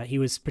media. He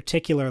was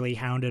particularly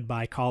hounded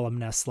by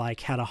columnists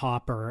like Hedda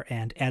Hopper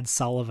and Ed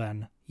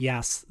Sullivan.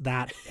 Yes,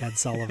 that Ed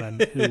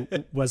Sullivan, who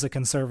was a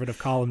conservative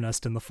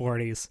columnist in the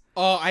 40s.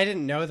 Oh, I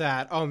didn't know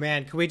that. Oh,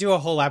 man. Can we do a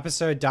whole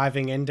episode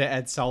diving into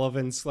Ed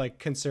Sullivan's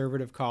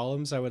conservative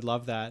columns? I would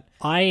love that.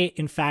 I,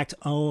 in fact,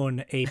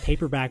 own a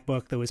paperback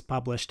book that was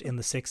published in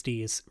the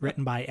 60s,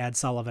 written by Ed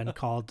Sullivan,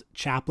 called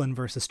Chaplin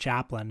versus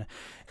Chaplin.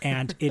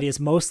 And it is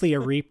mostly a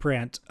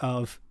reprint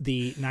of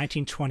the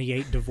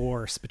 1928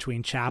 divorce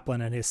between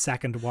Chaplin and his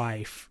second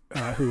wife,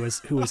 who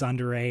was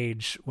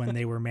underage when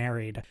they were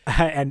married.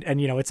 And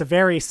it's a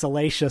very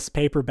salacious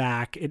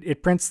paperback.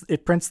 It prints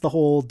the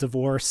whole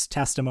divorce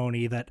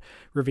testimony that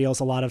reveals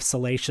a lot of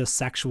salacious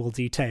sexual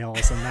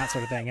details and that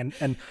sort of thing.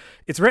 And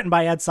it's written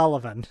by Ed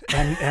Sullivan.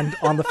 And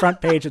on the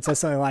front page it says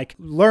something like,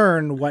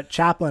 "Learn what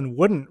Chaplin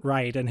wouldn't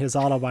write in his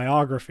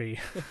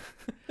autobiography."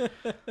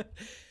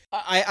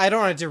 I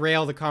don't want to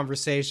derail the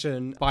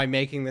conversation by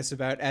making this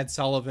about Ed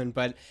Sullivan,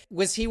 but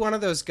was he one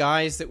of those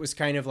guys that was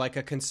kind of like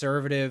a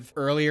conservative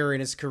earlier in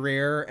his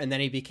career and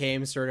then he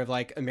became sort of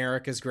like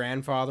America's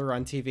grandfather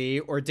on TV?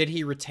 Or did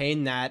he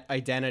retain that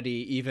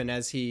identity even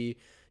as he,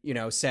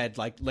 said,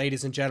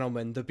 "Ladies and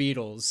gentlemen, the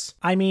Beatles"?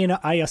 I mean,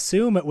 I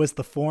assume it was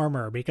the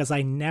former because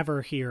I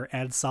never hear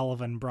Ed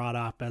Sullivan brought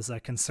up as a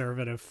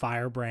conservative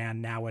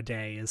firebrand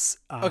nowadays.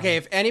 Okay,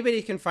 if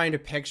anybody can find a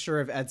picture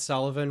of Ed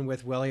Sullivan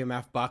with William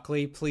F.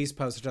 Buckley, please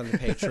post it on the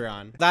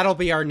Patreon. That'll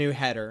be our new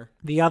header.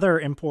 The other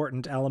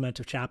important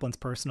element of Chaplin's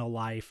personal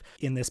life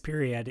in this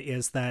period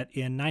is that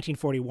in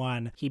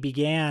 1941, he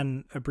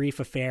began a brief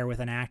affair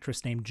with an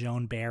actress named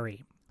Joan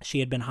Barry. She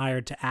had been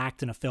hired to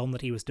act in a film that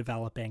he was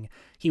developing.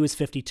 He was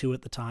 52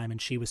 at the time, and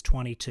she was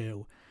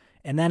 22.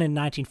 And then in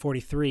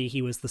 1943,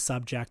 he was the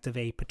subject of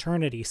a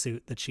paternity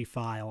suit that she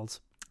filed.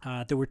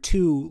 There were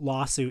two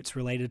lawsuits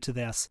related to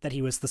this that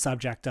he was the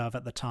subject of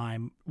at the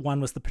time.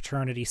 One was the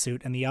paternity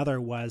suit, and the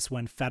other was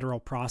when federal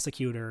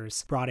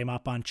prosecutors brought him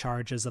up on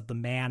charges of the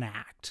Mann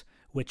Act,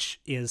 which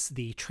is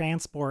the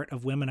transport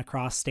of women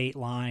across state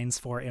lines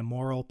for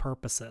immoral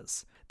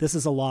purposes. This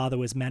is a law that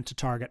was meant to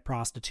target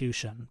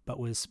prostitution, but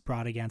was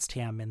brought against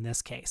him in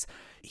this case.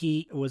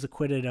 He was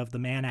acquitted of the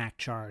Mann Act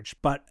charge,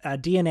 but a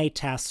DNA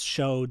test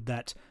showed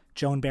that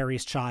Joan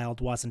Barry's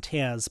child wasn't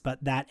his,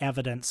 but that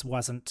evidence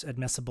wasn't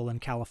admissible in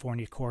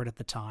California court at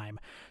the time.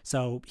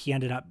 So he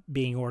ended up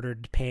being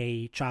ordered to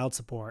pay child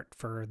support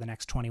for the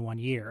next 21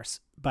 years.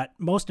 But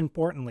most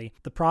importantly,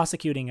 the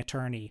prosecuting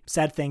attorney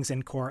said things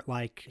in court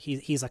like,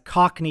 he's a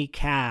cockney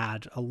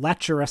cad, a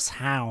lecherous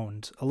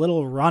hound, a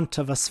little runt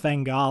of a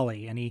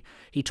Svengali. And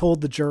he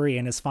told the jury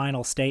in his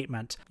final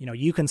statement,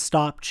 you can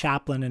stop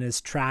Chaplin in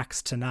his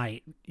tracks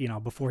tonight,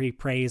 before he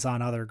preys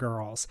on other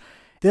girls.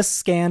 This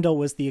scandal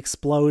was the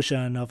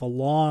explosion of a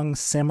long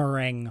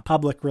simmering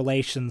public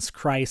relations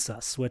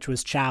crisis, which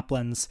was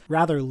Chaplin's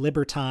rather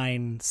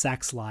libertine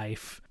sex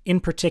life. In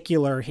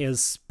particular,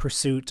 his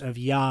pursuit of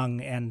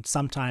young and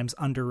sometimes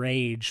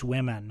underage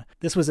women.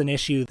 This was an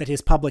issue that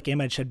his public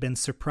image had been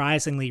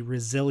surprisingly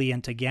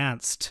resilient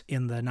against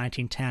in the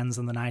 1910s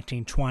and the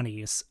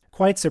 1920s.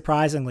 Quite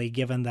surprisingly,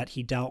 given that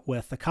he dealt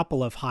with a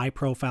couple of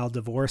high-profile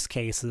divorce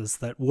cases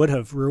that would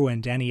have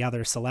ruined any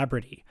other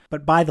celebrity.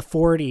 But by the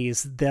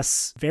 40s,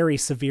 this very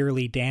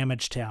severely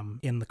damaged him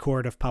in the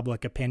court of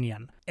public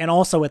opinion. And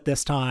also at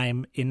this time,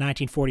 in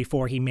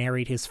 1944, he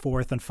married his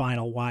fourth and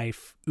final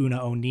wife,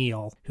 Una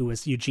O'Neill, who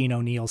was Eugene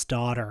O'Neill's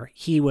daughter.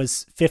 He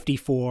was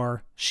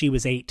 54, she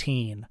was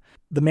 18.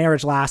 The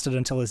marriage lasted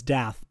until his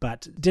death,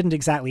 but didn't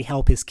exactly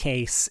help his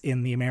case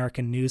in the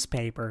American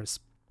newspapers.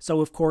 So,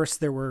 of course,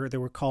 there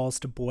were calls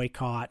to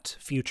boycott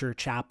future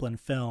Chaplin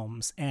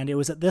films, and it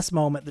was at this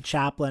moment that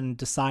Chaplin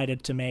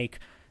decided to make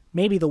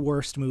maybe the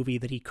worst movie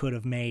that he could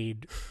have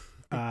made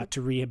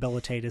to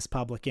rehabilitate his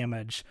public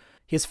image.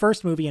 His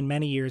first movie in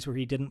many years where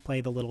he didn't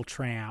play the little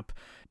tramp,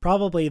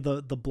 probably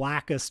the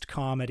blackest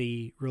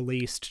comedy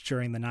released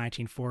during the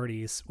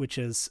 1940s, which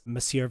is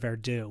Monsieur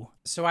Verdoux.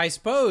 So I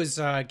suppose,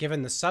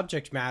 given the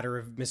subject matter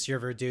of Monsieur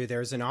Verdoux,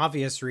 there's an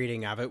obvious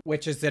reading of it,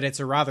 which is that it's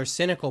a rather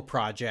cynical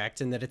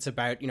project and that it's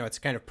about, it's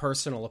kind of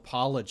personal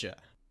apologia.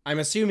 I'm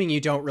assuming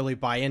you don't really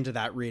buy into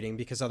that reading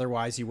because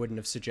otherwise you wouldn't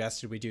have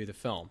suggested we do the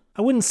film.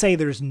 I wouldn't say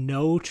there's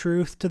no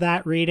truth to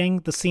that reading.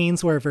 The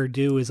scenes where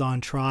Verdoux is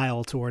on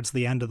trial towards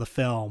the end of the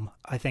film,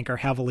 I think, are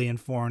heavily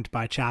informed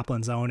by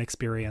Chaplin's own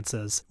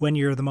experiences. When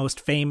you're the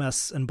most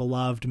famous and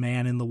beloved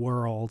man in the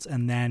world,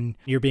 and then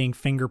you're being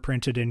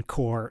fingerprinted in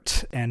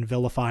court and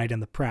vilified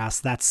in the press,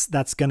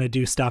 that's going to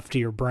do stuff to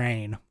your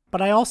brain.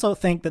 But I also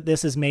think that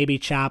this is maybe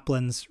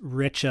Chaplin's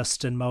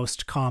richest and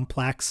most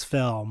complex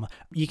film.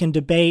 You can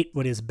debate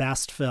what his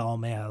best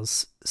film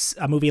is.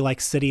 A movie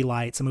like City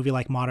Lights, a movie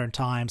like Modern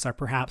Times are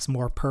perhaps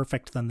more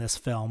perfect than this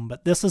film,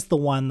 but this is the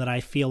one that I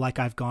feel like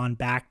I've gone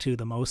back to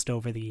the most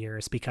over the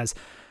years because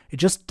it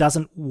just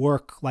doesn't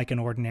work like an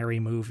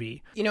ordinary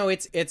movie.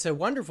 It's a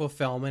wonderful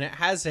film, and it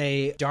has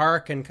a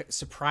dark and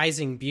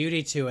surprising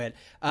beauty to it,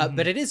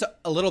 but it is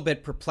a little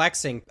bit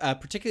perplexing,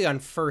 particularly on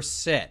first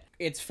sit.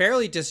 It's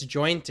fairly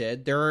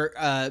disjointed. There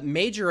are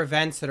major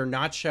events that are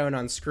not shown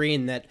on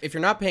screen that, if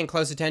you're not paying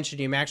close attention,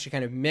 you may actually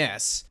kind of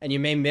miss, and you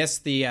may miss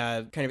the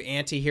kind of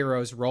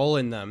anti-hero's role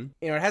in them.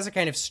 It has a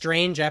kind of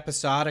strange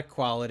episodic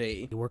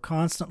quality. We're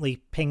constantly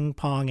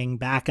ping-ponging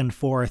back and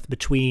forth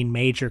between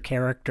major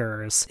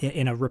characters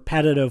in a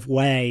repetitive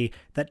way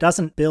that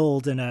doesn't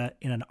build in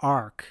an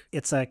arc.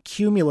 It's a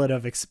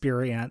cumulative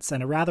experience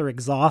and a rather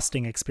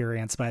exhausting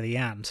experience by the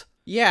end.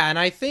 Yeah, and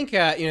I think,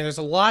 there's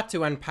a lot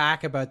to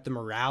unpack about the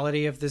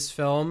morality of this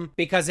film,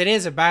 because it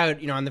is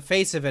about, on the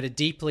face of it, a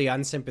deeply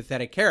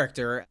unsympathetic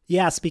character.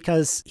 Yes,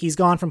 because he's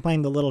gone from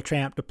playing the little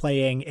tramp to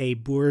playing a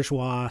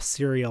bourgeois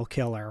serial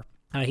killer.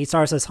 He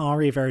stars as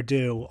Henri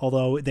Verdoux,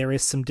 although there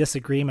is some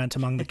disagreement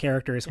among the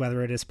characters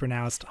whether it is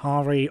pronounced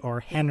Henri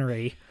or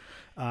Henry.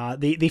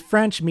 The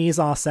French mise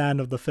en scène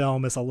of the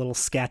film is a little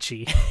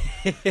sketchy.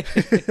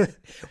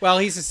 Well,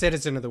 he's a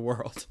citizen of the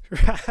world.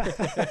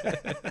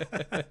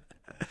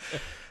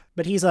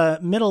 But he's a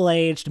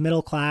middle-aged,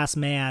 middle-class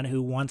man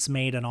who once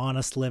made an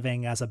honest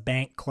living as a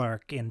bank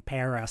clerk in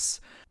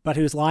Paris, but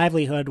whose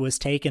livelihood was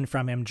taken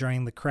from him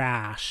during the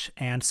crash,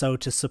 and so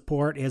to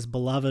support his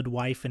beloved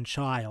wife and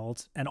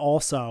child, and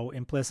also,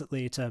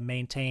 implicitly, to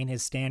maintain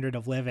his standard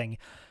of living,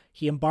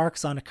 he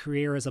embarks on a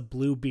career as a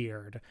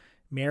Bluebeard,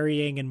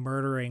 marrying and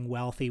murdering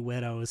wealthy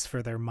widows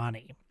for their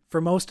money. For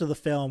most of the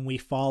film, we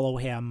follow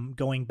him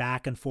going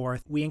back and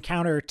forth. We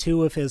encounter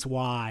two of his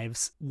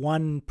wives,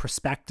 one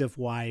prospective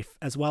wife,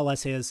 as well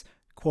as his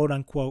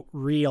quote-unquote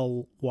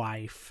real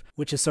wife,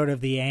 which is sort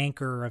of the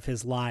anchor of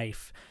his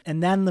life.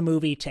 And then the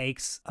movie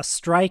takes a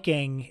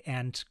striking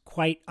and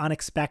quite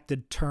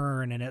unexpected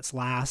turn in its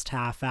last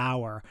half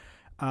hour.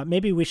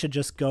 Maybe we should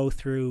just go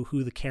through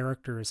who the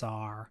characters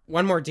are.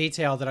 One more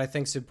detail that I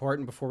think is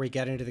important before we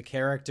get into the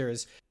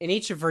characters. In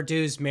each of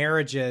Verdoux's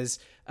marriages,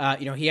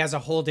 he has a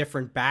whole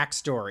different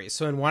backstory.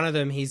 So in one of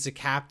them, he's a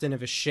captain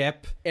of a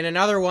ship. In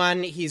another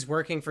one, he's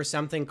working for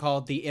something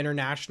called the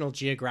International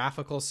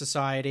Geographical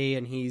Society,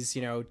 and he's,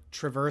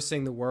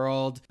 traversing the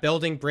world,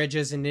 building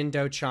bridges in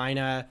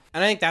Indochina.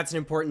 And I think that's an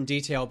important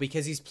detail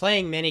because he's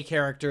playing many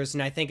characters,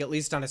 and I think at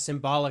least on a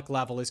symbolic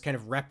level is kind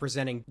of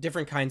representing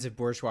different kinds of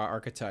bourgeois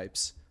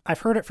archetypes.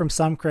 I've heard it from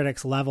some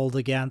critics leveled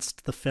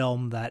against the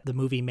film that the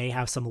movie may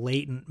have some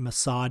latent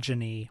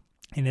misogyny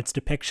in its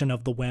depiction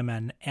of the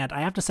women, and I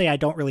have to say I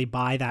don't really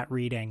buy that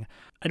reading.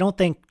 I don't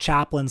think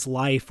Chaplin's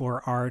life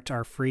or art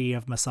are free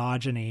of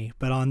misogyny,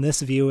 but on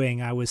this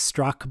viewing I was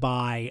struck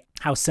by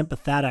how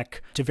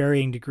sympathetic, to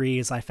varying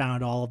degrees, I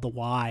found all of the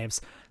wives.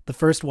 The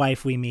first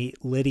wife we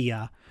meet,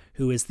 Lydia,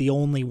 who is the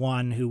only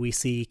one who we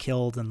see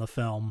killed in the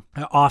film,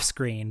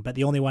 off-screen, but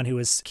the only one who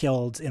is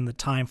killed in the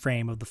time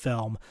frame of the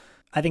film.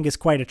 I think is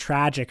quite a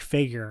tragic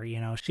figure.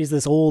 You know, she's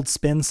this old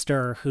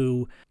spinster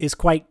who is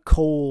quite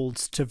cold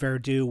to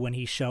Verdu when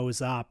he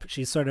shows up.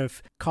 She's sort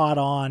of caught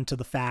on to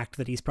the fact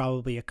that he's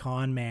probably a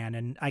con man,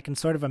 and I can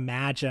sort of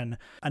imagine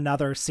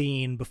another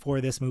scene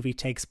before this movie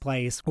takes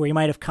place where he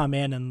might have come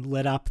in and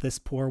lit up this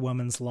poor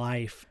woman's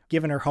life,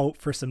 given her hope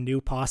for some new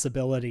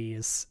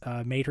possibilities,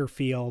 made her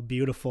feel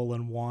beautiful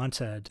and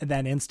wanted, and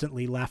then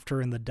instantly left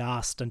her in the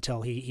dust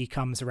until he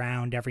comes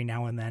around every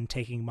now and then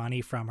taking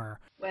money from her.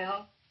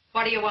 Well,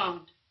 what do you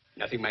want?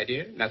 Nothing, my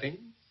dear, nothing.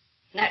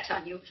 That's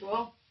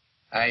unusual.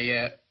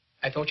 I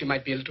thought you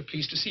might be a little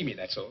pleased to see me,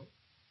 that's all.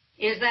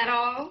 Is that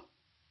all?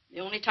 The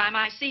only time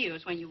I see you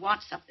is when you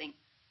want something.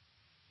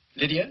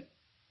 Lydia,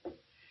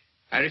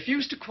 I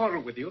refuse to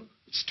quarrel with you.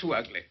 It's too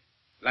ugly.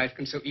 Life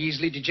can so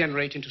easily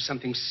degenerate into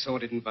something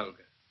sordid and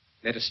vulgar.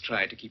 Let us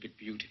try to keep it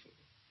beautiful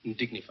and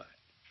dignified.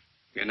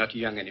 We are not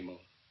young anymore.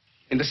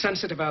 In the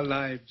sunset of our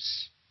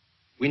lives,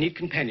 we need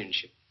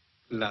companionship,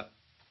 love,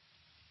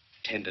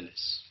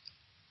 tenderness.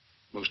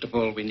 Most of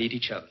all, we need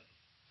each other.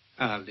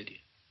 Ah, Lydia,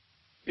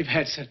 we've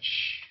had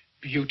such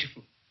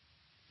beautiful,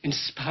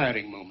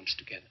 inspiring moments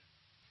together.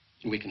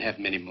 And we can have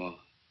many more.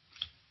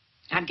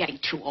 I'm getting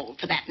too old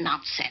for that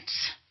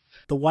nonsense.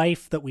 The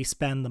wife that we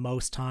spend the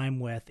most time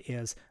with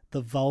is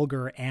the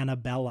vulgar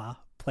Annabella,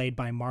 played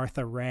by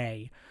Martha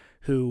Ray,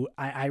 who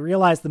I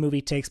realize the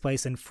movie takes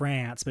place in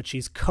France, but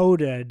she's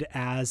coded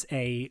as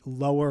a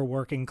lower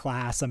working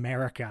class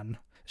American.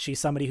 She's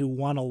somebody who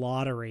won a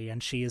lottery,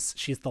 and she's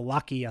the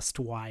luckiest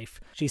wife.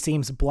 She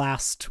seems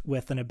blessed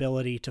with an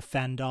ability to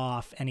fend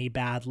off any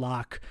bad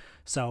luck,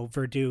 so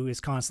Verdu is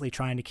constantly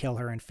trying to kill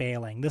her and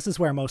failing. This is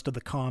where most of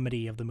the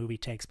comedy of the movie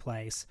takes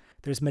place.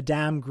 There's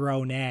Madame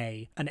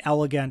Gronet, an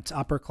elegant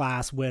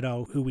upper-class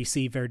widow who we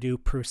see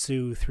Verdu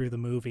pursue through the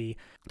movie.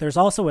 There's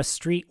also a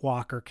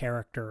streetwalker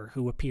character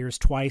who appears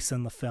twice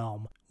in the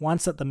film.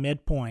 Once at the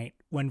midpoint,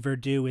 when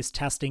Verdu is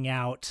testing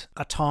out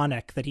a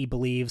tonic that he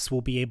believes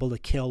will be able to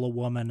kill a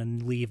woman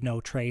and leave no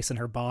trace in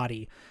her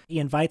body. He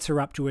invites her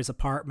up to his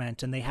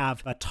apartment, and they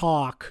have a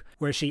talk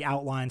where she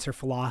outlines her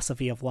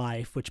philosophy of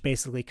life, which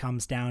basically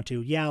comes down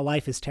to, yeah,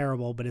 life is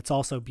terrible, but it's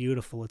also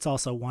beautiful. It's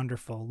also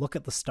wonderful. Look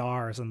at the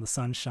stars and the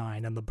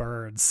sunshine and the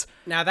birds.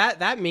 Now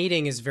that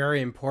meeting is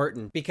very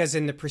important, because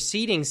in the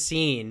preceding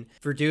scene,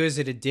 Verdu is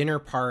at a dinner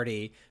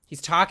party.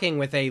 He's talking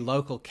with a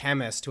local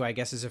chemist who I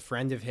guess is a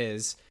friend of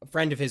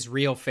his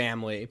real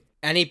family.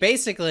 And he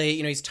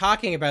basically, he's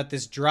talking about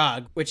this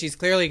drug, which he's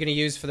clearly going to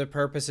use for the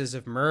purposes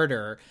of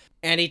murder.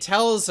 And he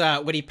tells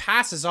what he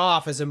passes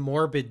off as a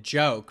morbid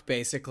joke,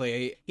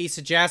 basically. He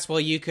suggests, well,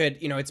 you could,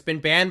 it's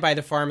been banned by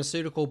the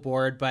pharmaceutical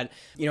board, but,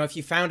 if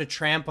you found a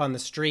tramp on the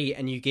street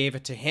and you gave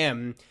it to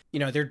him,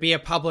 there'd be a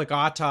public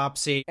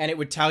autopsy and it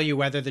would tell you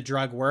whether the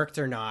drug worked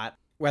or not,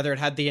 whether it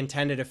had the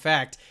intended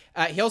effect.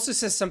 He also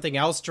says something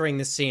else during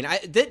this scene.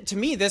 To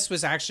me, this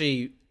was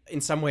actually, in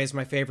some ways,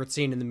 my favorite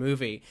scene in the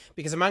movie,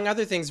 because among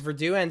other things,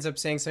 Verdu ends up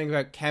saying something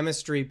about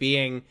chemistry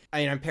being,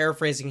 I'm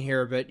paraphrasing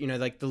here, but,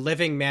 like the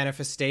living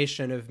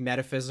manifestation of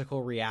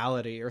metaphysical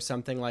reality or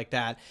something like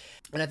that.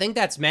 And I think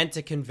that's meant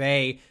to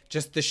convey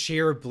just the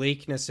sheer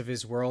bleakness of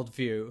his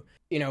worldview.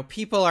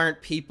 People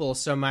aren't people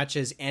so much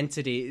as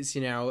entities,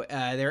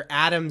 they're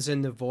atoms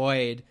in the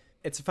void.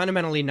 It's a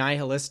fundamentally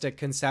nihilistic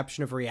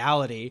conception of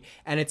reality,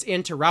 and it's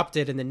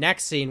interrupted in the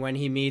next scene when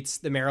he meets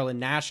the Marilyn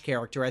Nash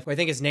character, who I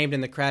think is named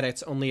in the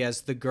credits only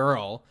as the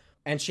girl,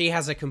 and she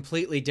has a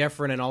completely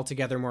different and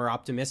altogether more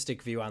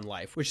optimistic view on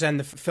life, which then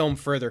the film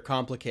further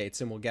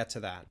complicates, and we'll get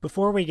to that.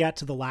 Before we get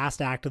to the last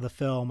act of the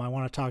film, I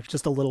want to talk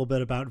just a little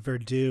bit about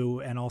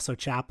Verdu and also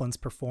Chaplin's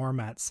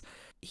performance.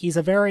 He's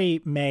a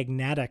very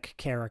magnetic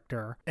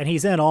character, and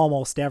he's in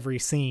almost every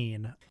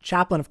scene.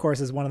 Chaplin, of course,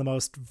 is one of the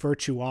most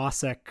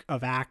virtuosic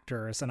of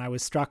actors, and I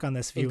was struck on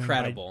this viewing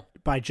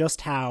by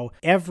just how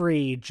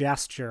every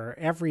gesture,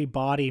 every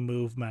body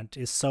movement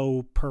is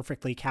so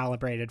perfectly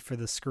calibrated for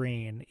the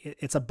screen.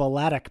 It's a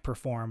balletic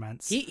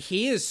performance.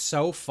 He is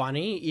so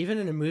funny, even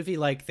in a movie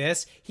like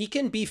this. He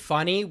can be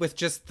funny with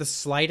just the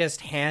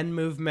slightest hand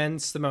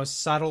movements, the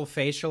most subtle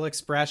facial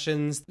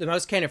expressions, the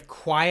most kind of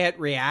quiet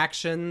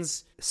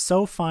reactions.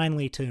 So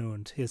finely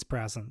tuned, his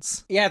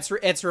presence. Yeah,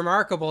 it's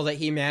remarkable that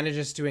he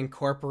manages to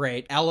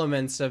incorporate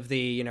elements of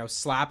the,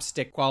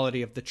 slapstick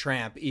quality of the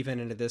Tramp even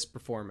into this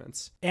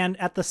performance. And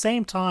at the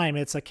same time,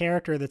 it's a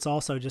character that's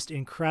also just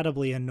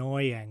incredibly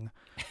annoying.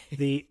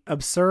 The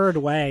absurd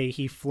way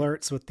he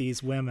flirts with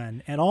these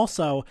women, and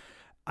also,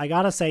 I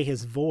gotta say,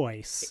 his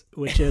voice,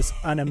 which is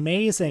an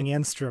amazing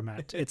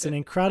instrument. It's an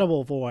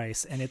incredible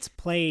voice, and it's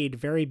played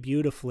very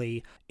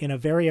beautifully in a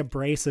very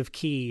abrasive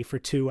key for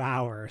 2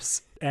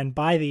 hours. And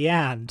by the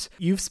end,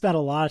 you've spent a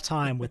lot of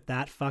time with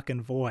that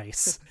fucking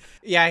voice.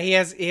 Yeah, he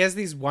has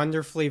these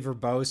wonderfully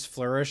verbose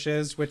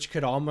flourishes, which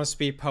could almost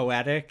be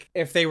poetic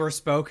if they were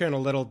spoken a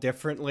little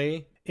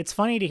differently. It's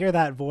funny to hear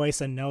that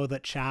voice and know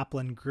that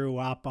Chaplin grew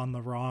up on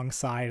the wrong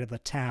side of the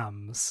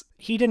Thames.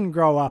 He didn't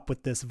grow up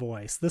with this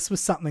voice. This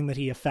was something that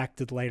he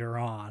affected later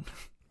on.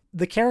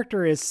 The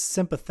character is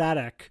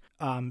sympathetic,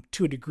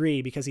 to a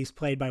degree because he's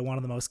played by one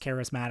of the most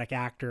charismatic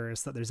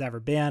actors that there's ever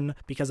been,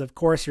 because of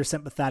course you're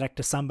sympathetic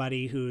to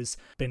somebody who's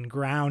been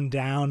ground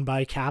down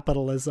by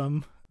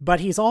capitalism. But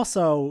he's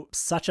also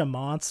such a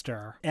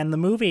monster. And the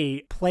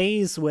movie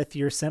plays with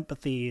your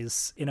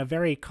sympathies in a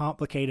very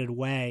complicated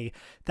way.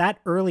 That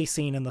early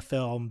scene in the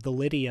film, the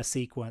Lydia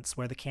sequence,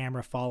 where the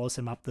camera follows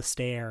him up the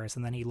stairs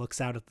and then he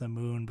looks out at the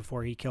moon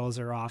before he kills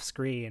her off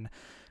screen,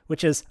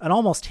 which is an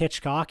almost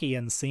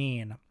Hitchcockian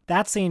scene.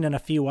 That scene and a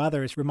few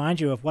others remind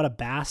you of what a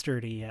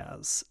bastard he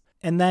is.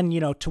 And then,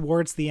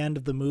 towards the end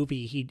of the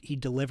movie, he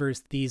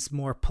delivers these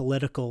more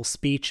political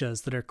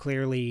speeches that are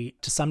clearly,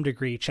 to some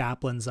degree,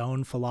 Chaplin's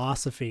own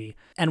philosophy.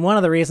 And one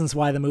of the reasons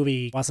why the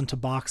movie wasn't a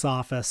box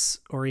office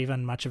or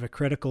even much of a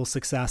critical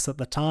success at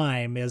the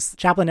time is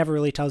Chaplin never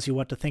really tells you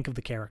what to think of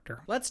the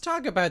character. Let's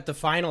talk about the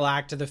final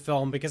act of the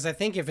film, because I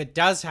think if it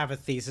does have a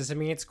thesis, I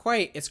mean, it's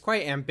quite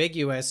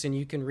ambiguous and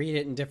you can read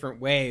it in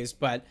different ways,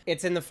 but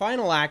it's in the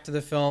final act of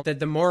the film that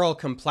the moral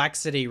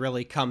complexity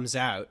really comes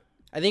out.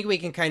 I think we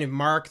can kind of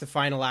mark the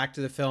final act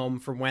of the film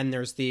from when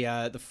there's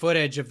the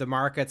footage of the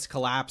markets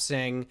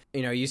collapsing.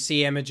 You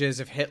see images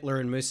of Hitler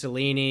and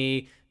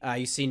Mussolini.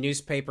 You see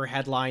newspaper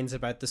headlines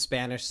about the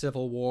Spanish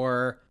Civil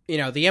War.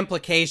 The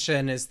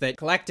implication is that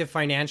collective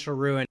financial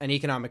ruin and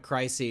economic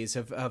crises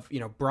have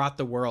brought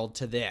the world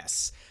to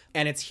this.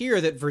 And it's here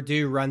that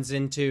Verdoux runs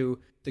into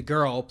the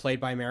girl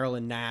played by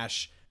Marilyn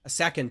Nash a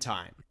second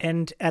time.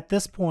 And at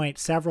this point,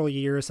 several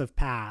years have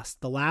passed.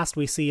 The last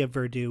we see of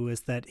Verdoux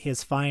is that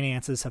his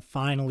finances have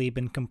finally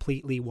been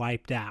completely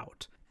wiped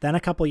out. Then a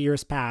couple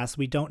years pass.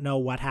 We don't know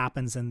what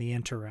happens in the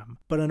interim.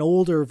 But an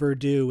older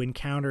Verdoux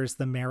encounters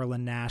the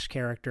Marilyn Nash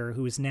character,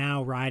 who is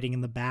now riding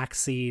in the back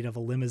seat of a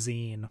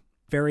limousine,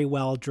 very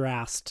well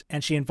dressed,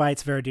 and she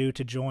invites Verdoux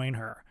to join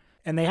her.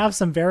 And they have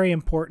some very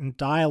important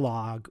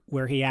dialogue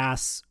where he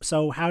asks,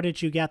 "So how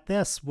did you get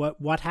this?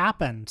 What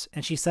happened?"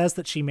 And she says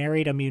that she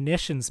married a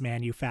munitions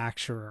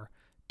manufacturer,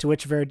 to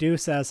which Verdoux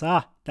says,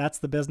 "That's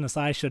the business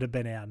I should have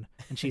been in."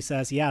 And she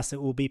says, "Yes,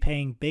 it will be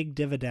paying big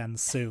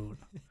dividends soon."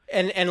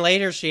 And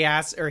later he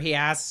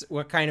asks,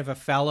 what kind of a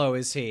fellow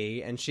is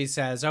he? And she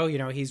says,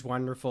 he's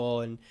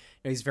wonderful and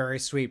he's very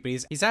sweet,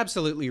 but he's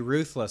absolutely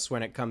ruthless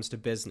when it comes to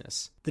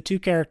business. The two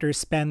characters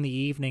spend the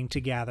evening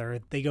together.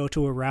 They go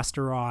to a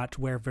restaurant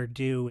where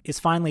Verdoux is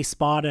finally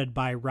spotted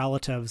by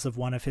relatives of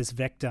one of his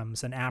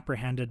victims and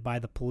apprehended by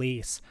the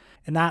police.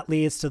 And that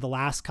leads to the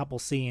last couple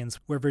scenes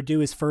where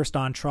Verdoux is first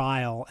on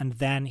trial and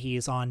then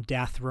he's on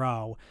death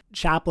row.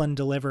 Chaplin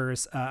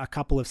delivers a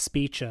couple of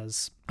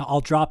speeches.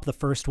 I'll drop the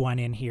first one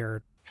in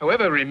here.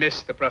 However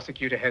remiss the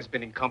prosecutor has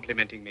been in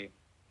complimenting me,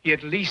 he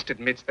at least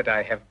admits that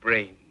I have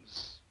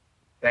brains.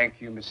 Thank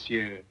you,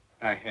 monsieur,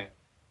 I have.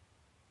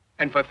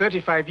 And for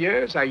 35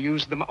 years, I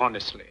used them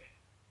honestly.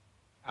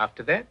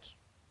 After that,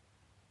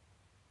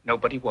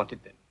 nobody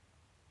wanted them.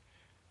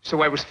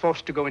 So I was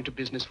forced to go into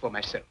business for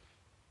myself.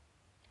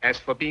 As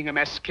for being a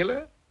mass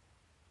killer,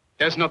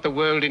 does not the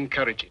world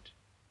encourage it?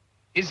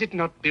 Is it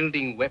not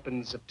building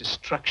weapons of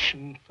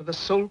destruction for the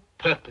sole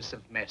purpose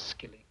of mass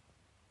killing?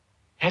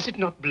 Has it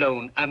not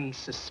blown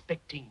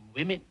unsuspecting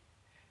women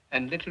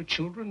and little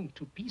children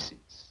to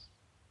pieces?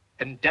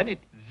 And done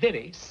it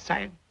very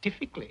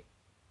scientifically?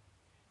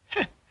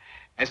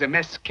 As a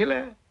mass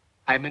killer,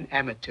 I'm an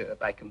amateur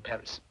by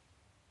comparison.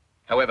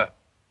 However,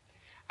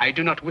 I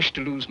do not wish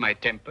to lose my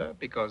temper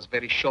because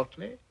very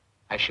shortly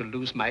I shall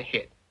lose my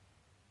head.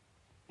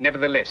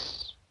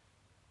 Nevertheless,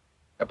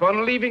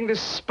 upon leaving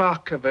this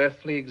spark of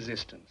earthly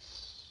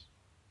existence,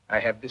 I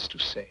have this to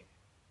say.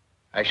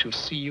 I shall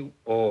see you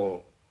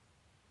all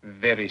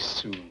very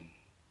soon.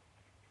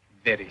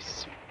 Very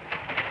soon.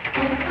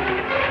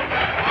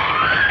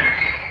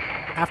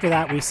 After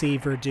that, we see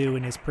Verdoux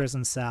in his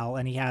prison cell,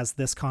 and he has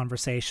this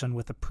conversation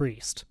with a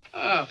priest.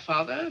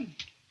 Father.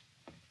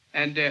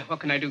 And what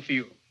can I do for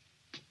you?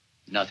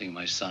 Nothing,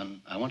 my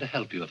son. I want to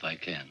help you if I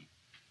can.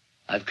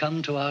 I've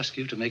come to ask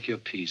you to make your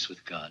peace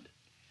with God.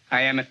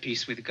 I am at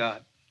peace with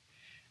God.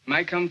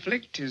 My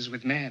conflict is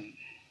with man.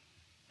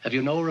 Have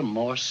you no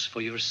remorse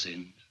for your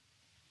sins?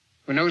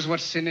 Who knows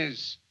what sin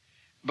is?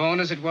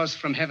 Born as it was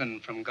from heaven,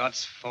 from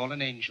God's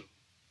fallen angel.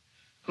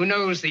 Who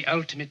knows the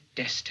ultimate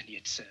destiny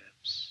it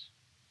serves?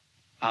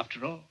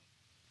 After all,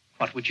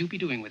 what would you be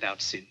doing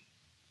without sin?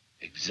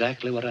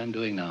 Exactly what I'm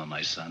doing now,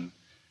 my son.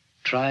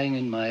 Trying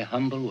in my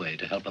humble way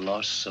to help a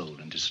lost soul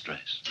in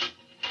distress.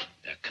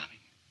 They're coming.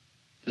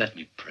 Let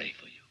me pray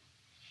for you.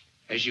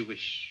 As you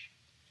wish.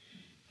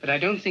 But I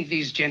don't think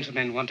these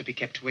gentlemen want to be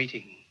kept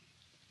waiting.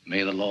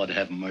 May the Lord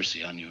have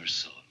mercy on your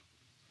soul.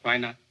 Why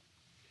not?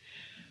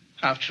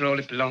 After all,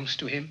 it belongs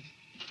to him.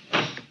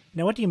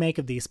 Now, what do you make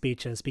of these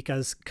speeches?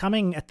 Because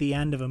coming at the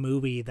end of a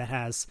movie that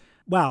has,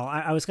 well,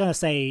 I was going to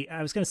say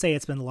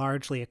it's been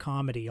largely a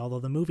comedy, although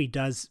the movie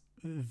does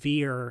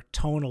veer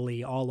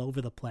tonally all over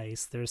the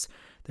place. There's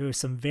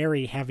some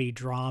very heavy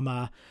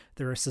drama.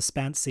 There are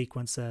suspense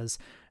sequences.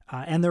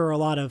 And there are a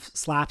lot of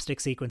slapstick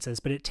sequences,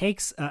 but it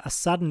takes a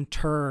sudden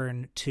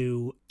turn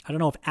to I don't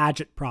know if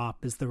agitprop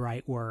is the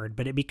right word,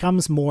 but it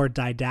becomes more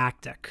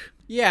didactic.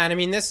 Yeah, and I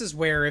mean, this is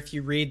where if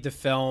you read the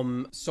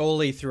film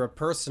solely through a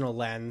personal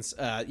lens,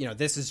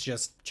 this is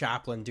just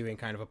Chaplin doing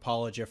kind of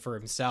apologia for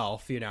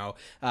himself.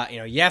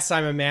 Yes,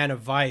 I'm a man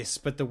of vice,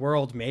 but the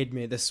world made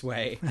me this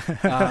way.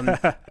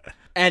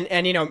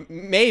 And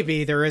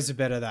maybe there is a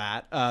bit of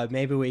that.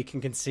 Maybe we can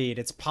concede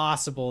it's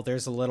possible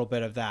there's a little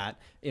bit of that,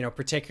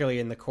 particularly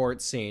in the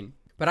court scene.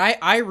 But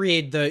I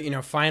read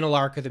the, final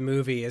arc of the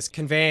movie as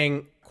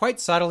conveying quite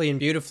subtly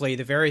and beautifully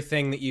the very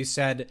thing that you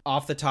said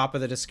off the top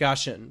of the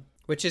discussion,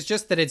 which is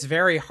just that it's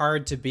very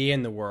hard to be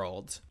in the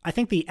world. I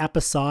think the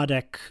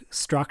episodic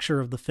structure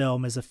of the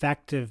film is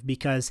effective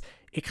because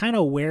it kind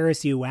of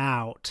wears you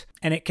out,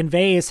 and it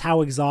conveys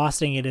how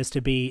exhausting it is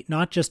to be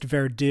not just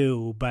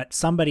Verdu, but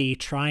somebody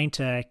trying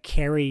to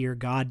carry your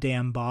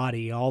goddamn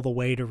body all the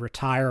way to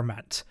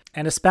retirement.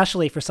 And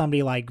especially for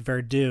somebody like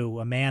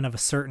Verdu, a man of a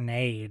certain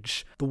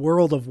age, the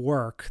world of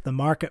work, the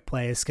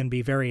marketplace, can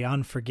be very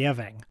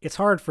unforgiving. It's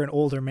hard for an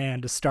older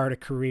man to start a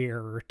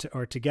career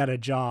or to get a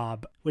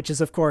job, which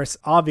is, of course,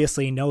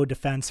 obviously no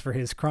defense for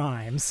his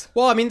crimes.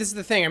 Well, I mean, this is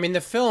the thing. I mean,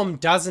 the film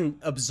doesn't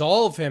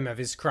absolve him of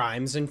his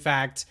crimes. In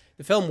fact,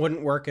 the film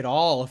wouldn't work at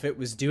all if it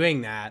was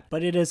doing that.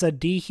 But it is a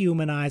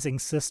dehumanizing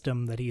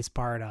system that he's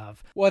part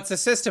of. Well, it's a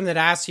system that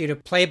asks you to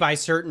play by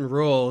certain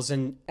rules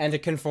and to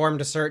conform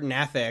to certain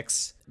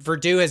ethics.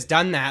 Verdu has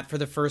done that for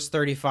the first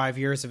 35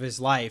 years of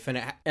his life, and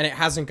it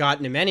hasn't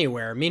gotten him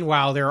anywhere.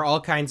 Meanwhile, there are all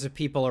kinds of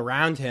people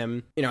around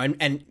him,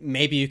 and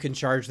maybe you can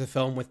charge the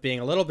film with being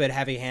a little bit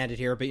heavy-handed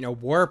here, but,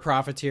 war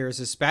profiteers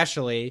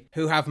especially,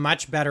 who have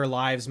much better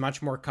lives,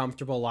 much more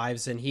comfortable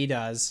lives than he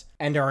does,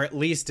 and are at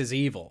least as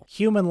evil.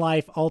 Human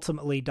life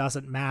ultimately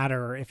doesn't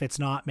matter if it's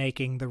not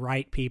making the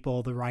right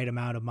people the right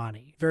amount of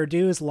money.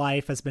 Verdu's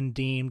life has been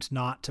deemed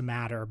not to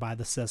matter by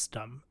the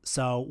system,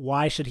 so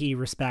why should he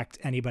respect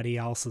anybody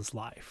else's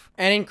life?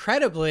 And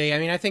incredibly, I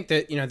mean, I think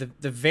that,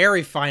 the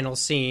very final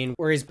scene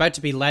where he's about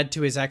to be led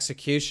to his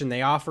execution,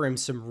 they offer him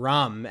some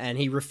rum and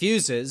he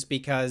refuses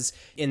because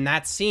in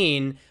that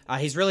scene,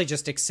 he's really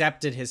just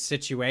accepted his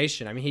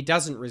situation. I mean, he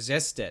doesn't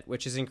resist it,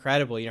 which is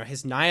incredible.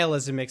 His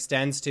nihilism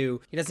extends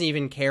to, he doesn't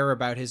even care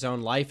about his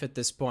own life at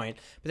this point.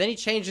 But then he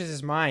changes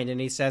his mind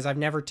and he says, I've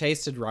never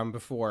tasted rum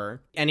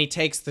before. And he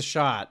takes the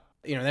shot.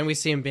 Then we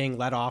see him being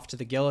led off to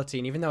the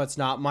guillotine, even though it's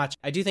not much.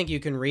 I do think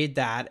you can read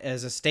that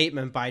as a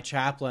statement by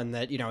Chaplin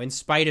that, in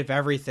spite of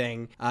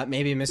everything,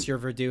 maybe Monsieur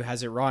Verdu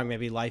has it wrong.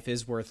 Maybe life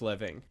is worth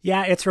living.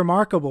 Yeah, it's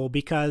remarkable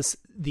because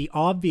the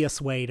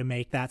obvious way to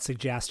make that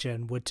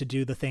suggestion would to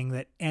do the thing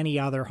that any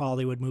other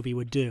Hollywood movie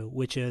would do,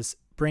 which is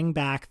bring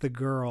back the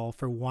girl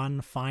for one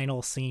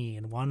final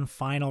scene, one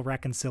final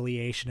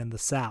reconciliation in the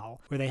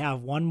cell, where they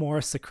have one more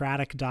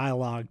Socratic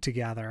dialogue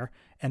together,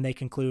 and they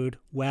conclude,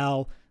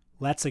 well,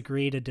 let's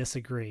agree to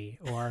disagree,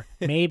 or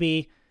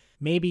maybe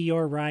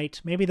you're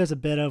right. Maybe there's a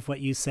bit of what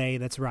you say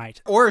that's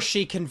right. Or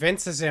she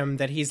convinces him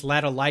that he's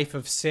led a life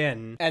of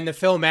sin, and the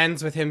film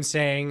ends with him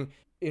saying,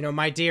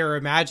 my dear,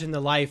 imagine the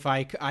life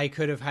I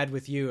could have had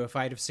with you if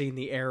I'd have seen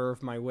the error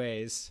of my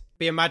ways.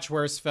 Be a much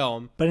worse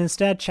film. But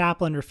instead,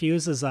 Chaplin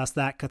refuses us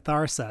that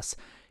catharsis.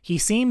 He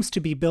seems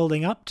to be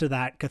building up to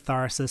that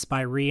catharsis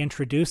by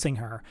reintroducing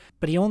her,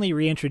 but he only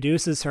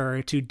reintroduces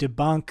her to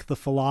debunk the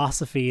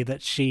philosophy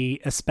that she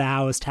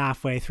espoused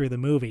halfway through the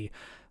movie.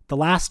 The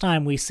last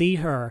time we see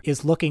her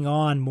is looking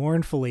on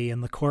mournfully in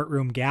the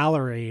courtroom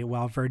gallery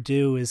while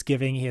Verdu is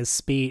giving his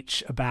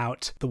speech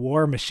about the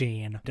war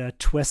machine to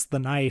twist the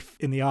knife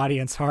in the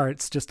audience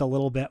hearts just a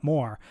little bit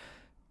more.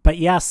 But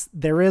yes,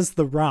 there is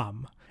the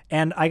rum.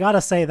 And I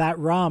gotta say, that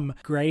rum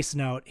grace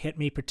note hit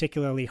me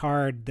particularly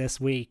hard this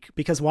week,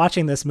 because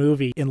watching this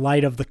movie in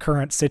light of the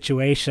current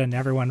situation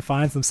everyone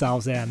finds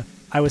themselves in,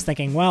 I was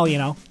thinking, well,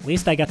 at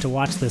least I get to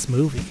watch this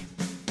movie.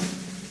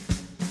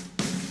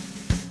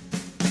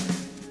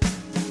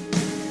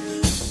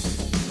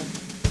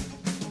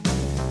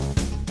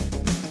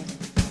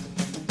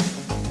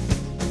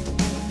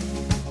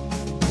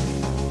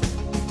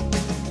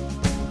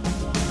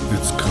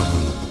 It's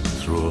coming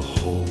through a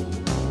hole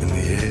in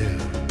the air.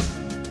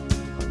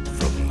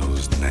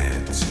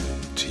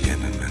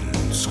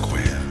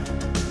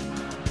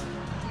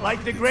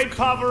 Like the great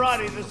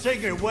Pavarotti, the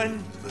singer,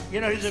 when, he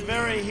was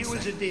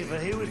a diva.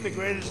 He was the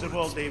greatest of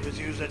all divas.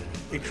 He was an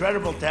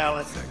incredible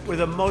talent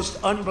with a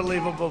most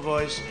unbelievable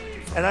voice.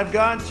 And I've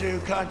gone to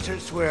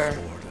concerts where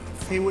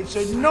he would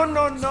say, no,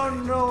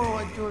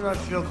 I do not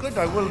feel good.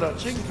 I will not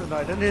sing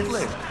tonight. And he'd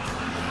leave.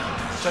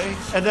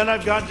 See? And then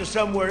I've gone to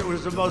some where it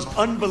was the most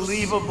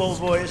unbelievable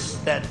voice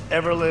that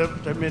ever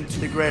lived. I mean,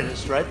 the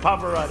greatest, right?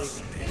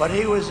 Pavarotti. But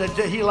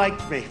he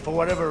liked me for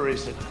whatever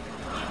reason.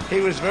 He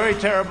was very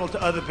terrible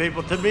to other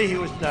people. To me, he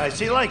was nice.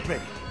 He liked me.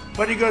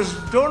 But he goes,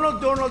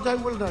 Donald, I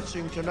will not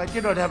sing tonight. You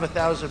don't have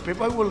 1,000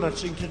 people. I will not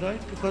sing tonight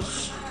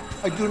because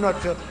I do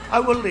not feel... I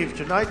will leave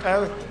tonight.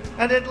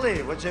 And he'd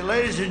leave. I'd say,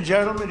 ladies and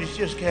gentlemen, he's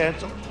just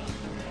canceled.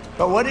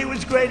 But when he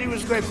was great, he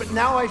was great. But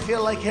now I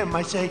feel like him.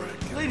 I say,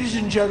 ladies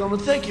and gentlemen,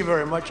 thank you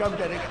very much. I'm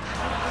getting it.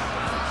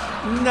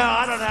 No,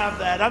 I don't have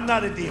that. I'm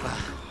not a diva.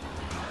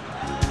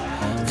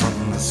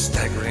 From the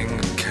staggering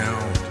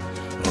account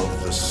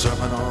of the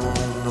Sermon on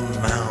the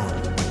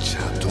Mount, which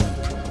I don't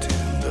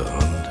pretend to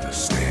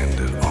understand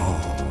at all.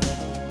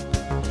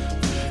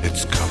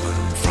 It's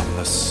coming from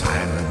the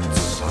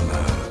silence on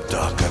the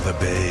dock of the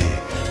bay,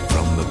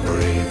 from the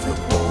brave, the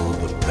bold,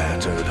 the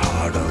battered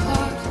heart of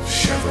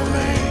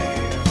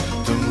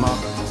Chevrolet.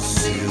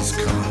 Democracy is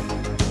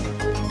coming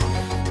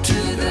to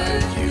the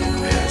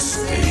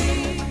USA.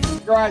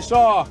 I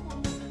saw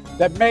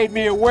that made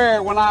me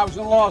aware when I was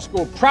in law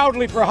school.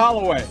 Proudly for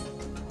Holloway.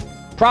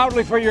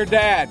 Proudly for your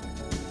dad.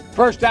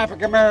 First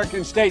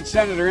African-American state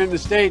senator in the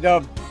state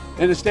of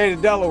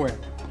Delaware.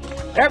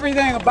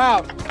 Everything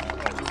about.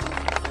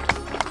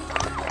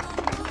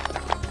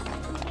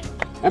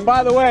 And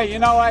by the way, you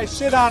know, I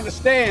sit on the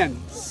stand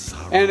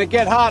and it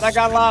get hot. I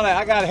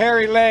got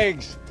hairy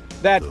legs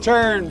that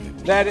turn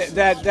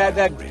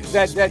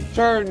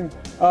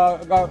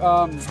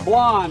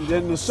blonde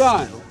in the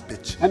sun.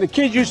 And the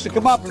kids used to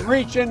come up and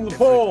reach in the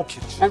pool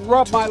and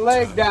rub my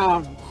leg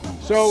down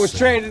so it was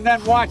straight, and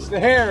then watch the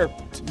hair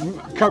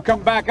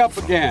come back up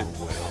again.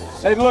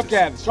 They'd look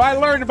at it. So I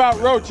learned about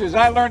roaches.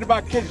 I learned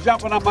about kids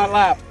jumping on my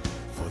lap.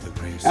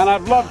 And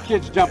I've loved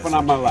kids jumping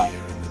on my lap.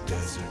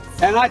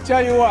 And I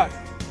tell you what,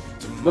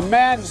 the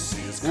men,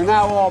 they're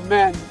now all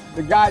men,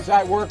 the guys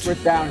I work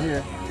with down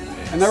here,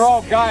 and they're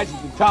all guys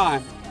at the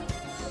time,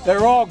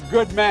 they're all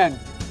good men.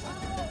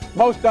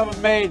 Most of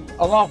them made an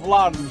awful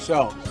lot of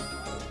themselves.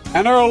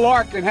 And Earl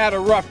Larkin had a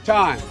rough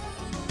time.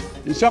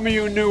 And some of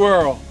you knew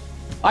Earl.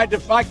 I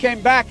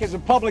came back as a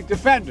public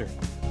defender.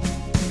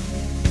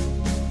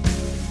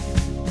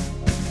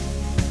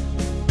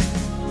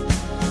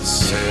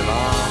 Sail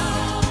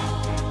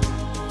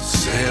on,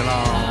 sail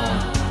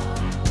on,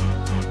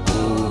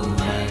 oh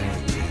my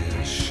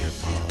dear ship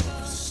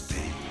of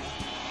state.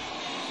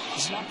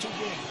 It's not too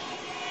big.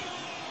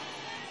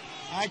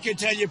 I could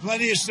tell you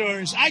plenty of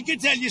stories. I could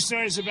tell you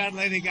stories about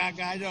Lady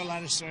Gaga. I know a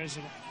lot of stories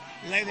about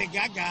Lady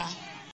Gaga.